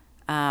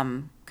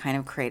kind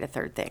of create a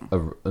third thing.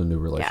 A new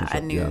relationship. Yeah,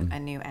 a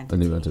new entity. A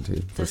new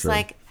entity, for Just sure.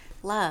 like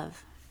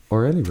love.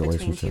 Or any Between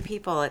relationship. two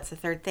people, it's a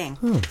third thing.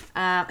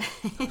 Huh.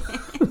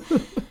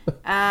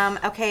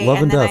 Okay.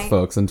 Love and then death,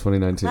 folks, in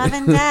 2019. Love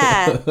and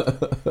death.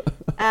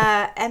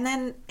 And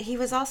then he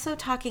was also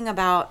talking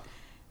about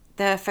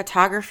the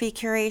photography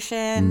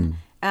curation.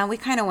 We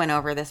kind of went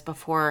over this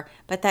before,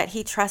 but that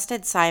he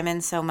trusted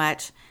Simon so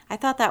much. I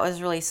thought that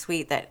was really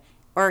sweet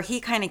or he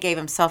kind of gave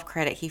himself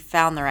credit. He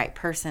found the right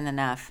person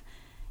enough.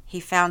 He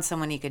found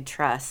someone he could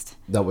trust.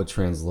 That would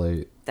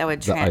translate the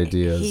of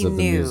ideas of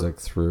the music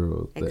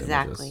through the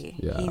exactly. images.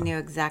 Yeah. He knew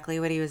exactly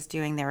what he was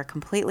doing. They were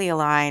completely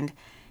aligned.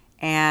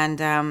 And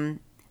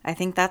I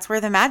think that's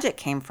where the magic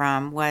came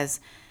from,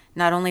 was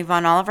not only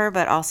Vaughan Oliver,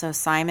 but also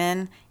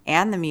Simon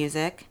and the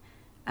music.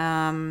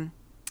 And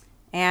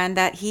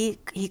that he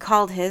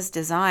called his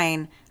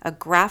design a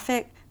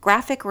graphic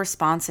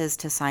responses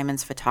to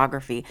Simon's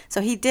photography.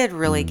 So he did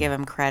really give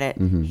him credit.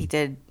 Mm-hmm. He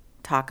did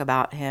talk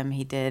about him.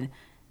 He did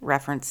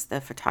reference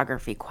the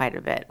photography quite a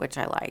bit, which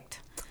I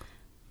liked.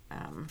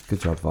 Good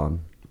job,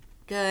 Vaughan.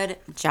 Good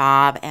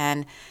job.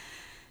 And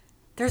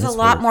there's a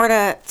lot more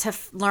to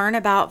learn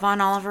about Vaughan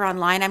Oliver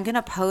online. I'm going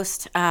to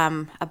post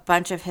a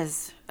bunch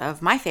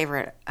of my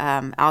favorite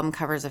album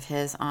covers of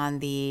his on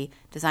the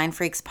Design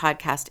Freaks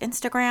podcast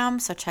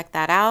Instagram. So check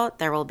that out.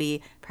 There will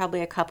be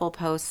probably a couple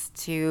posts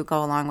to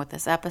go along with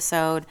this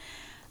episode,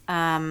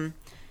 kind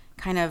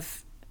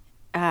of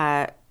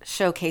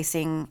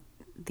showcasing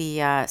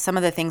some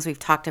of the things we've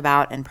talked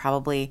about, and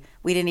probably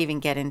we didn't even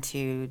get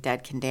into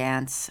Dead Can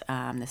Dance,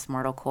 this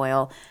Mortal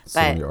Coil,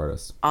 So many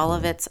artists. All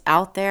of it's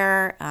out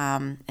there.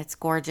 It's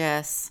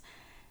gorgeous,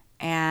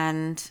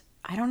 and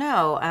I don't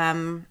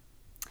know.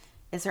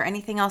 Is there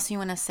anything else you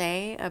want to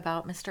say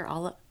about Mr.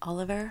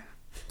 Oliver?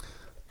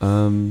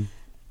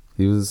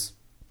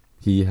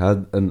 He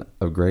had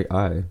a great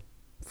eye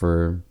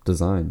for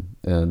design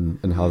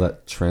and how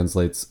that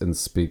translates and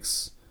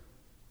speaks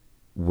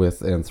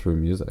with and through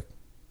music.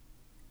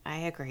 I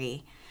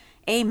agree.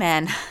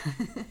 Amen.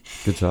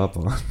 Good job,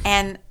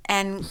 Vaughan.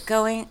 And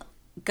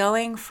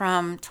going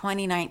from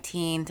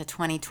 2019 to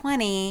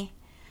 2020,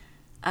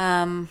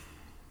 I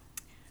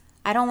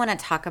don't want to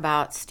talk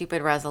about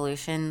stupid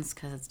resolutions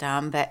because it's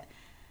dumb, but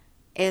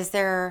is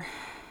there,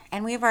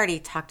 and we've already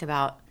talked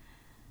about,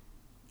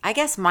 I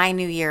guess my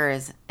new year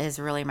is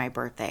really my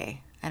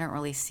birthday. I don't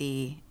really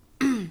see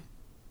New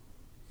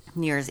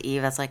Year's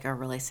Eve as like a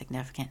really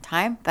significant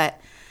time,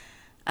 but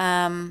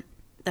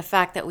the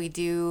fact that we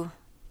do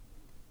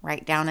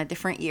write down a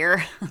different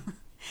year,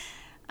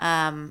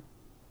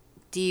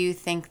 do you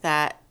think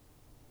that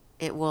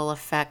it will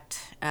affect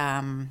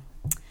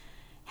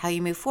how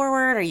you move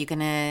forward? Are you going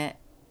to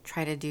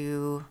try to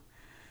do,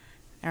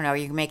 I don't know, are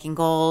you making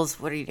goals?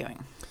 What are you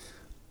doing?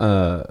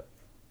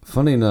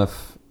 Funny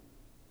enough,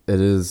 it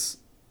is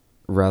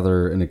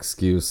rather an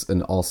excuse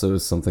and also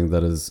something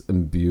that is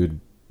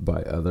imbued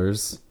by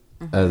others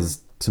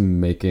as to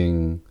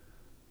making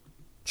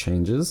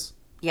changes.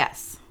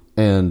 Yes.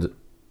 And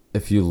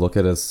if you look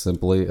at it as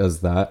simply as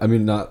that, I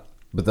mean,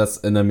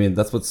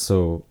 that's what's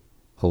so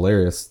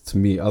hilarious to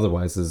me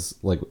otherwise is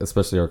like,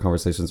 especially our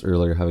conversations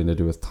earlier having to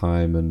do with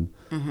time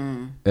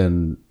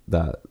and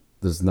that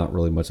there's not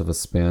really much of a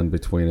span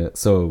between it.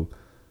 So,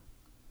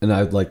 and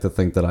I'd like to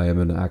think that I am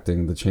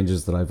enacting the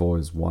changes that I've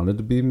always wanted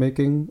to be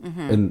making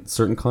in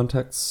certain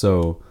contexts.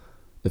 So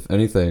if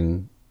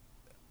anything,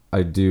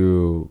 I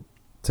do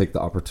take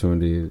the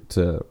opportunity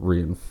to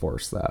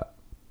reinforce that.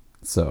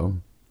 So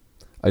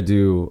I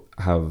do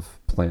have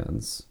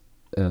plans,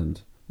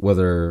 and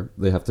whether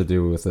they have to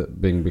do with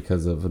it being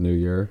because of a new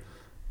year,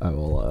 I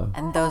will...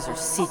 and those are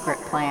secret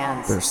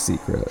plans. They're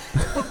secret.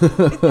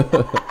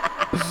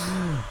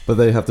 But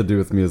they have to do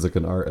with music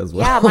and art as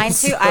well. Yeah, mine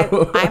too. So.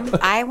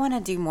 I want to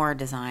do more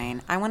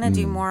design. I want to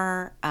do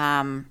more,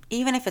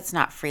 even if it's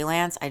not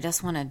freelance, I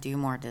just want to do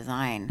more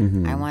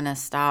design. I want to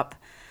stop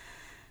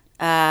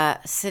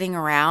sitting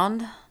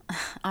around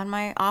on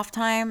my off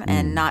time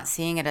and not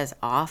seeing it as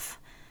off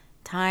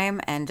time,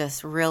 and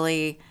just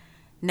really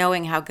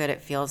knowing how good it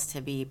feels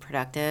to be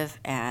productive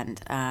and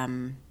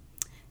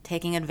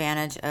taking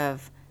advantage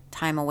of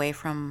time away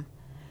from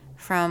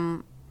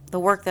the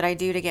work that I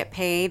do to get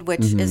paid,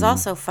 which is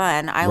also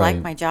fun. I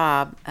like my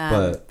job.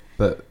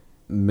 But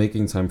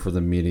making time for the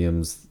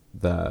mediums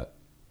that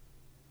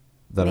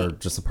are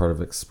just a part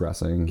of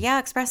expressing. Yeah,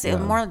 expressing. Yeah.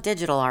 More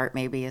digital art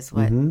maybe is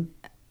what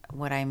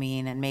I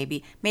mean, and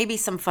maybe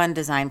some fun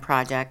design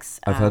projects.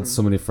 I've had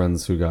so many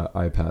friends who got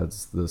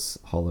iPads this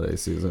holiday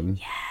season.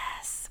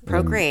 Yes.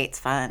 Procreate's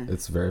fun.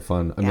 It's very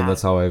fun. I mean,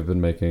 that's how I've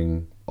been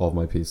making all of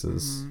my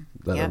pieces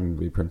that I'm going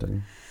to be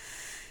printing.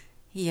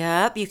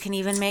 Yep. You can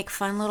even make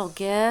fun little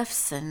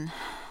GIFs and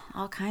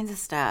all kinds of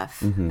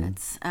stuff.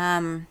 It's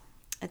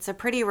a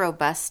pretty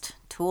robust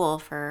tool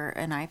for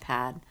an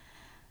iPad.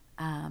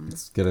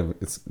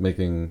 It's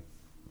making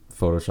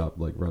Photoshop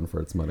like run for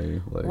its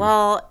money. Like,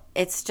 Well,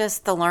 it's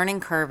just the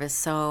learning curve is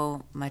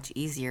so much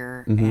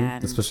easier,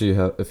 and especially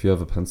if you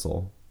have a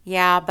pencil.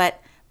 yeah, but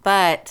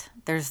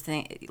there's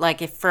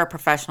like if for a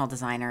professional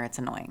designer, it's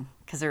annoying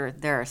because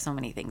there are so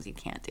many things you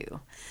can't do.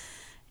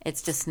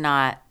 It's just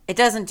not. It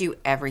doesn't do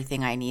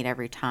everything I need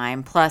every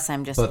time. Plus,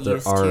 I'm just But there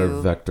used are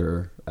to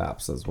vector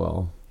apps as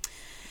well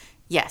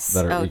yes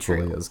that are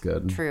equally true. as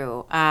good.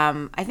 True.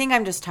 I think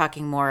I'm just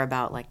talking more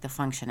about like the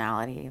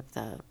functionality of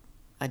the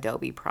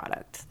Adobe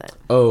product. That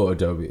Oh,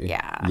 Adobe.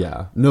 Yeah.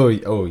 Yeah. No.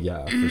 Oh,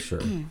 yeah, for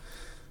sure.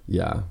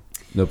 Yeah.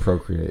 No,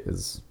 Procreate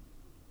is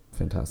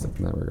fantastic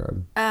in that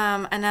regard.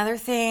 another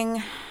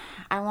thing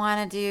I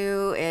want to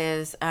do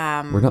is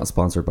We're not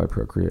sponsored by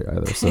Procreate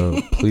either,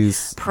 so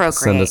please Procreate.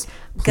 send us.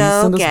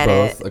 Go send us get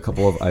both it. a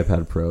couple of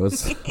iPad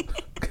Pros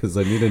because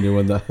I need a new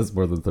one that has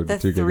more than the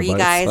 32 three gigabytes.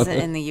 guys on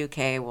it. in the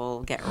UK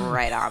will get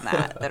right on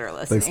that are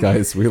listening. Thanks,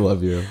 guys. We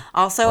love you.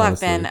 Also,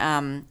 honestly. I've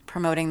been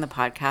promoting the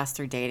podcast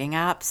through dating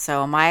apps,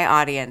 so my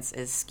audience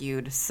is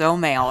skewed so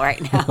male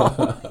right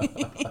now.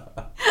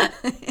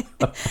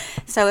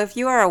 So if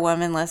you are a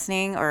woman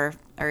listening, or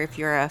if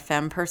you're a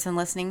femme person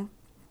listening,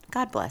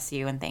 God bless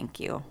you and thank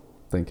you.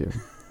 Thank you.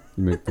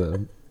 You make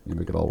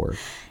it all work.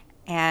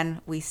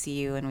 And we see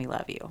you and we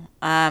love you.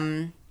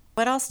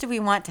 What else do we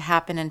want to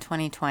happen in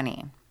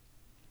 2020?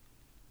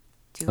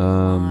 Do we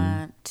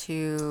want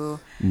to...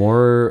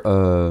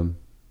 More,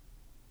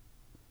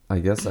 I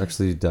guess,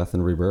 actually, death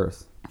and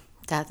rebirth.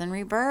 Death and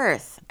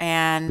rebirth.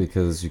 And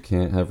Because you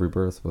can't have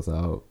rebirth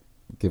without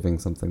giving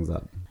some things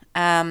up.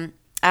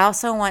 I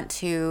also want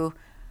to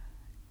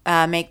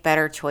make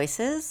better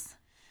choices.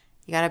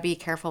 You got to be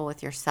careful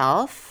with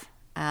yourself.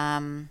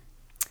 And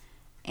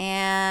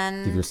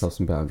Give yourself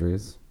some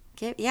boundaries.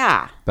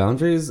 yeah.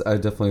 Boundaries, I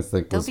definitely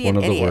think Don't was be one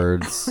an of the idiot.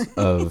 words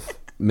of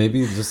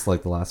maybe just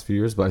like the last few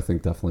years, but I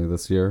think definitely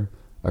this year.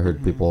 I heard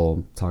Mm-hmm.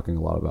 people talking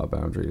a lot about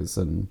boundaries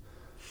and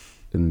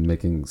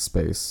making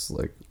space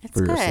like It's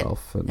for good.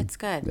 yourself. And, It's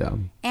good. Yeah.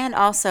 And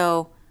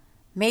also,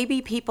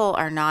 maybe people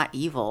are not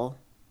evil,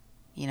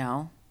 you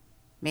know?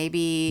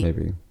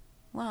 Maybe.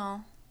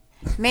 Well,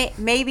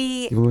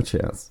 maybe Give them a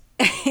chance.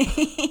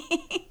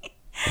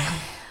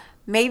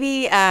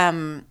 maybe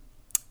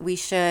we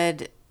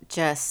should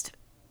just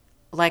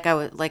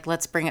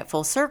let's bring it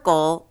full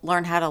circle,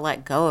 learn how to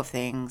let go of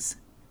things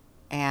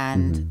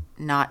and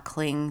not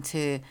cling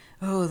to,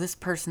 oh, this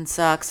person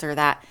sucks or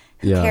that.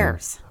 Who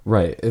cares?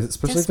 Right.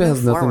 Especially Just if it has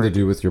move nothing to forward.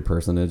 do with your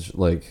personage.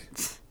 Like,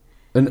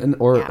 and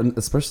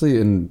especially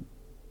in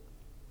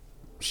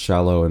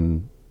shallow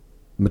and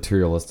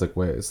materialistic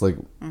ways, like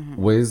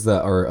ways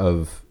that are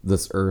of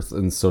this earth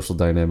and social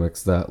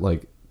dynamics that,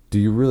 like, do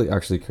you really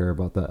actually care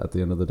about that at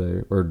the end of the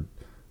day? Or,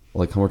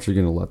 like, how much are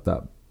you going to let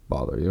that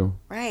bother you?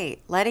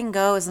 Right. Letting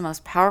go is the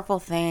most powerful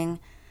thing.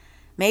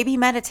 Maybe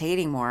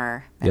meditating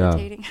more.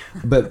 Meditating?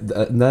 Yeah. But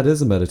that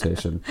is a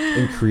meditation.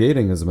 And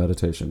creating is a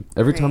meditation.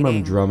 Every time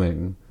I'm Creating.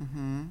 drumming,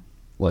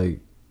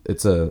 like,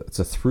 it's a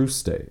through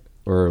state.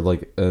 Or,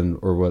 like, in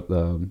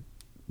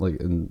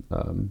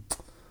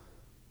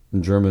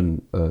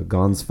German,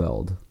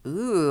 Gansfeld.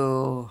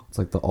 Ooh. It's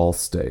like the all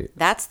state.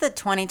 That's the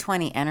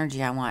 2020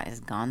 energy I want is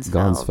Gansfeld.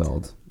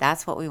 Gansfeld.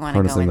 That's what we want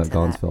to go Harnessing into. that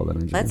Gansfeld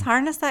energy. Let's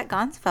harness that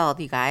Gansfeld,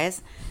 you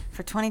guys,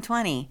 for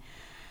 2020.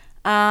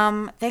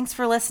 Thanks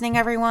for listening,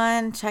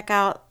 everyone. Check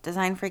out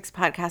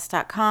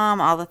designfreakspodcast.com.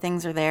 All the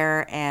things are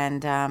there.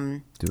 And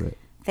Do it.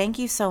 thank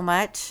you so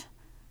much,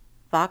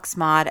 Vox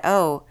Mod.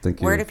 Oh, Thank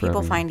you where do for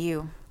people having find me.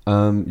 you?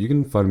 You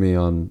can find me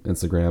on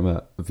Instagram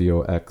at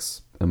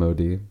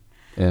VOXMOD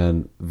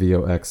and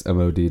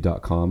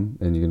VOXMOD.com.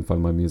 And you can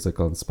find my music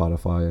on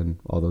Spotify and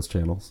all those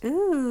channels.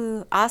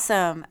 Ooh,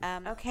 awesome.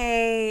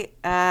 Okay.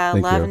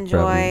 Thank Love you and for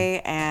having joy.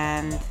 me.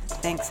 And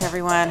thanks,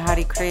 everyone.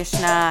 Hare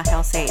Krishna.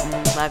 Hail Satan.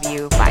 Love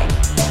you. Bye.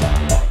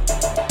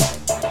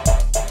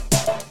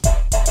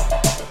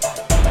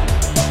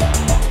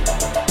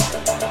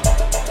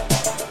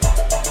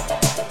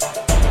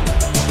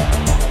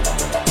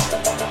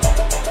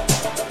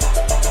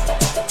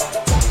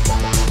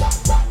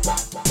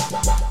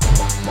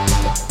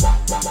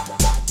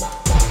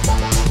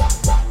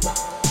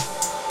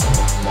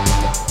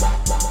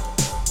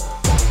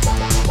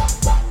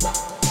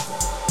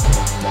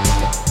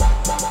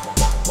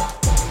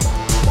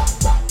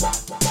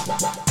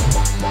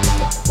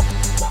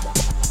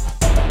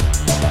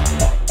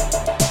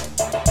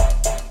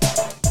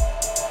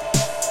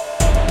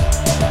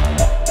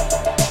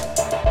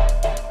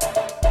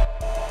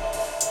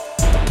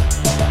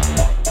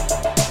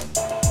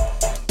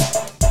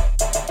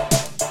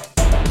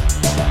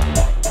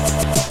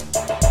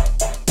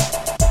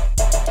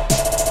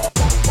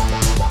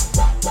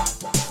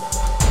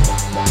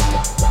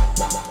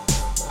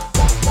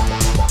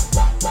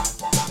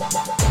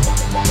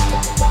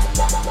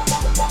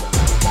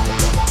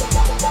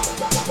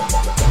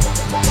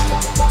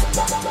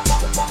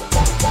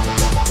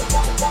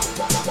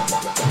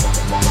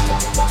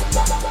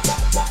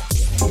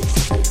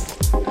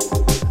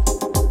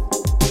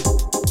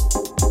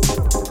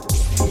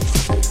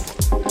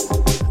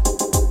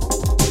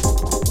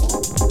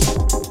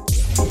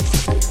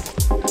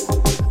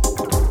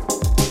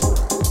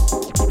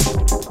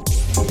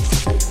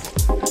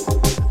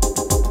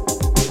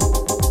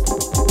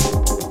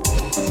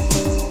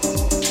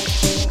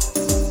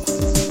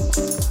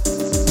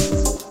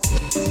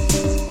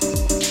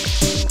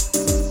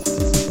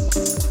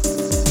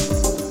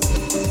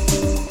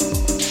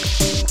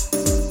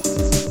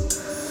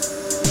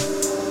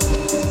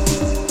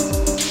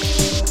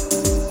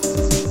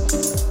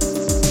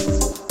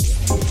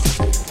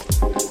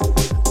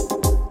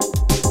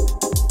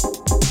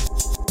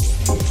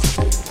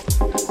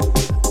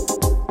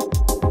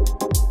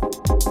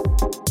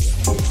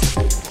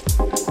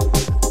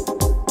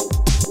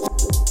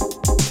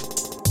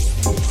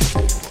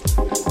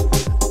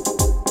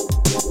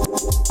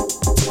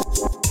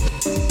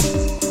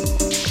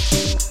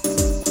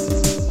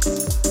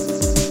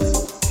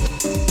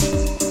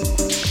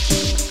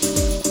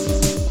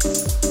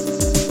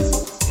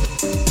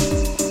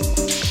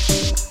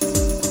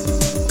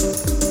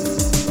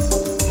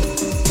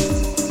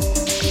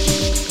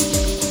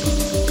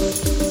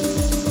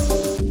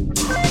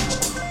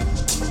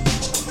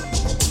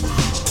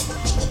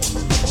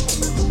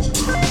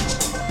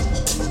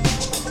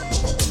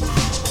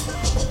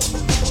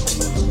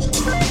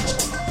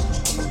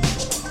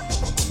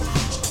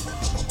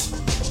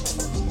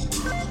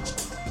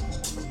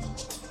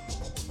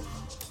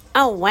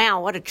 Oh, wow,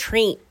 what a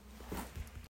treat.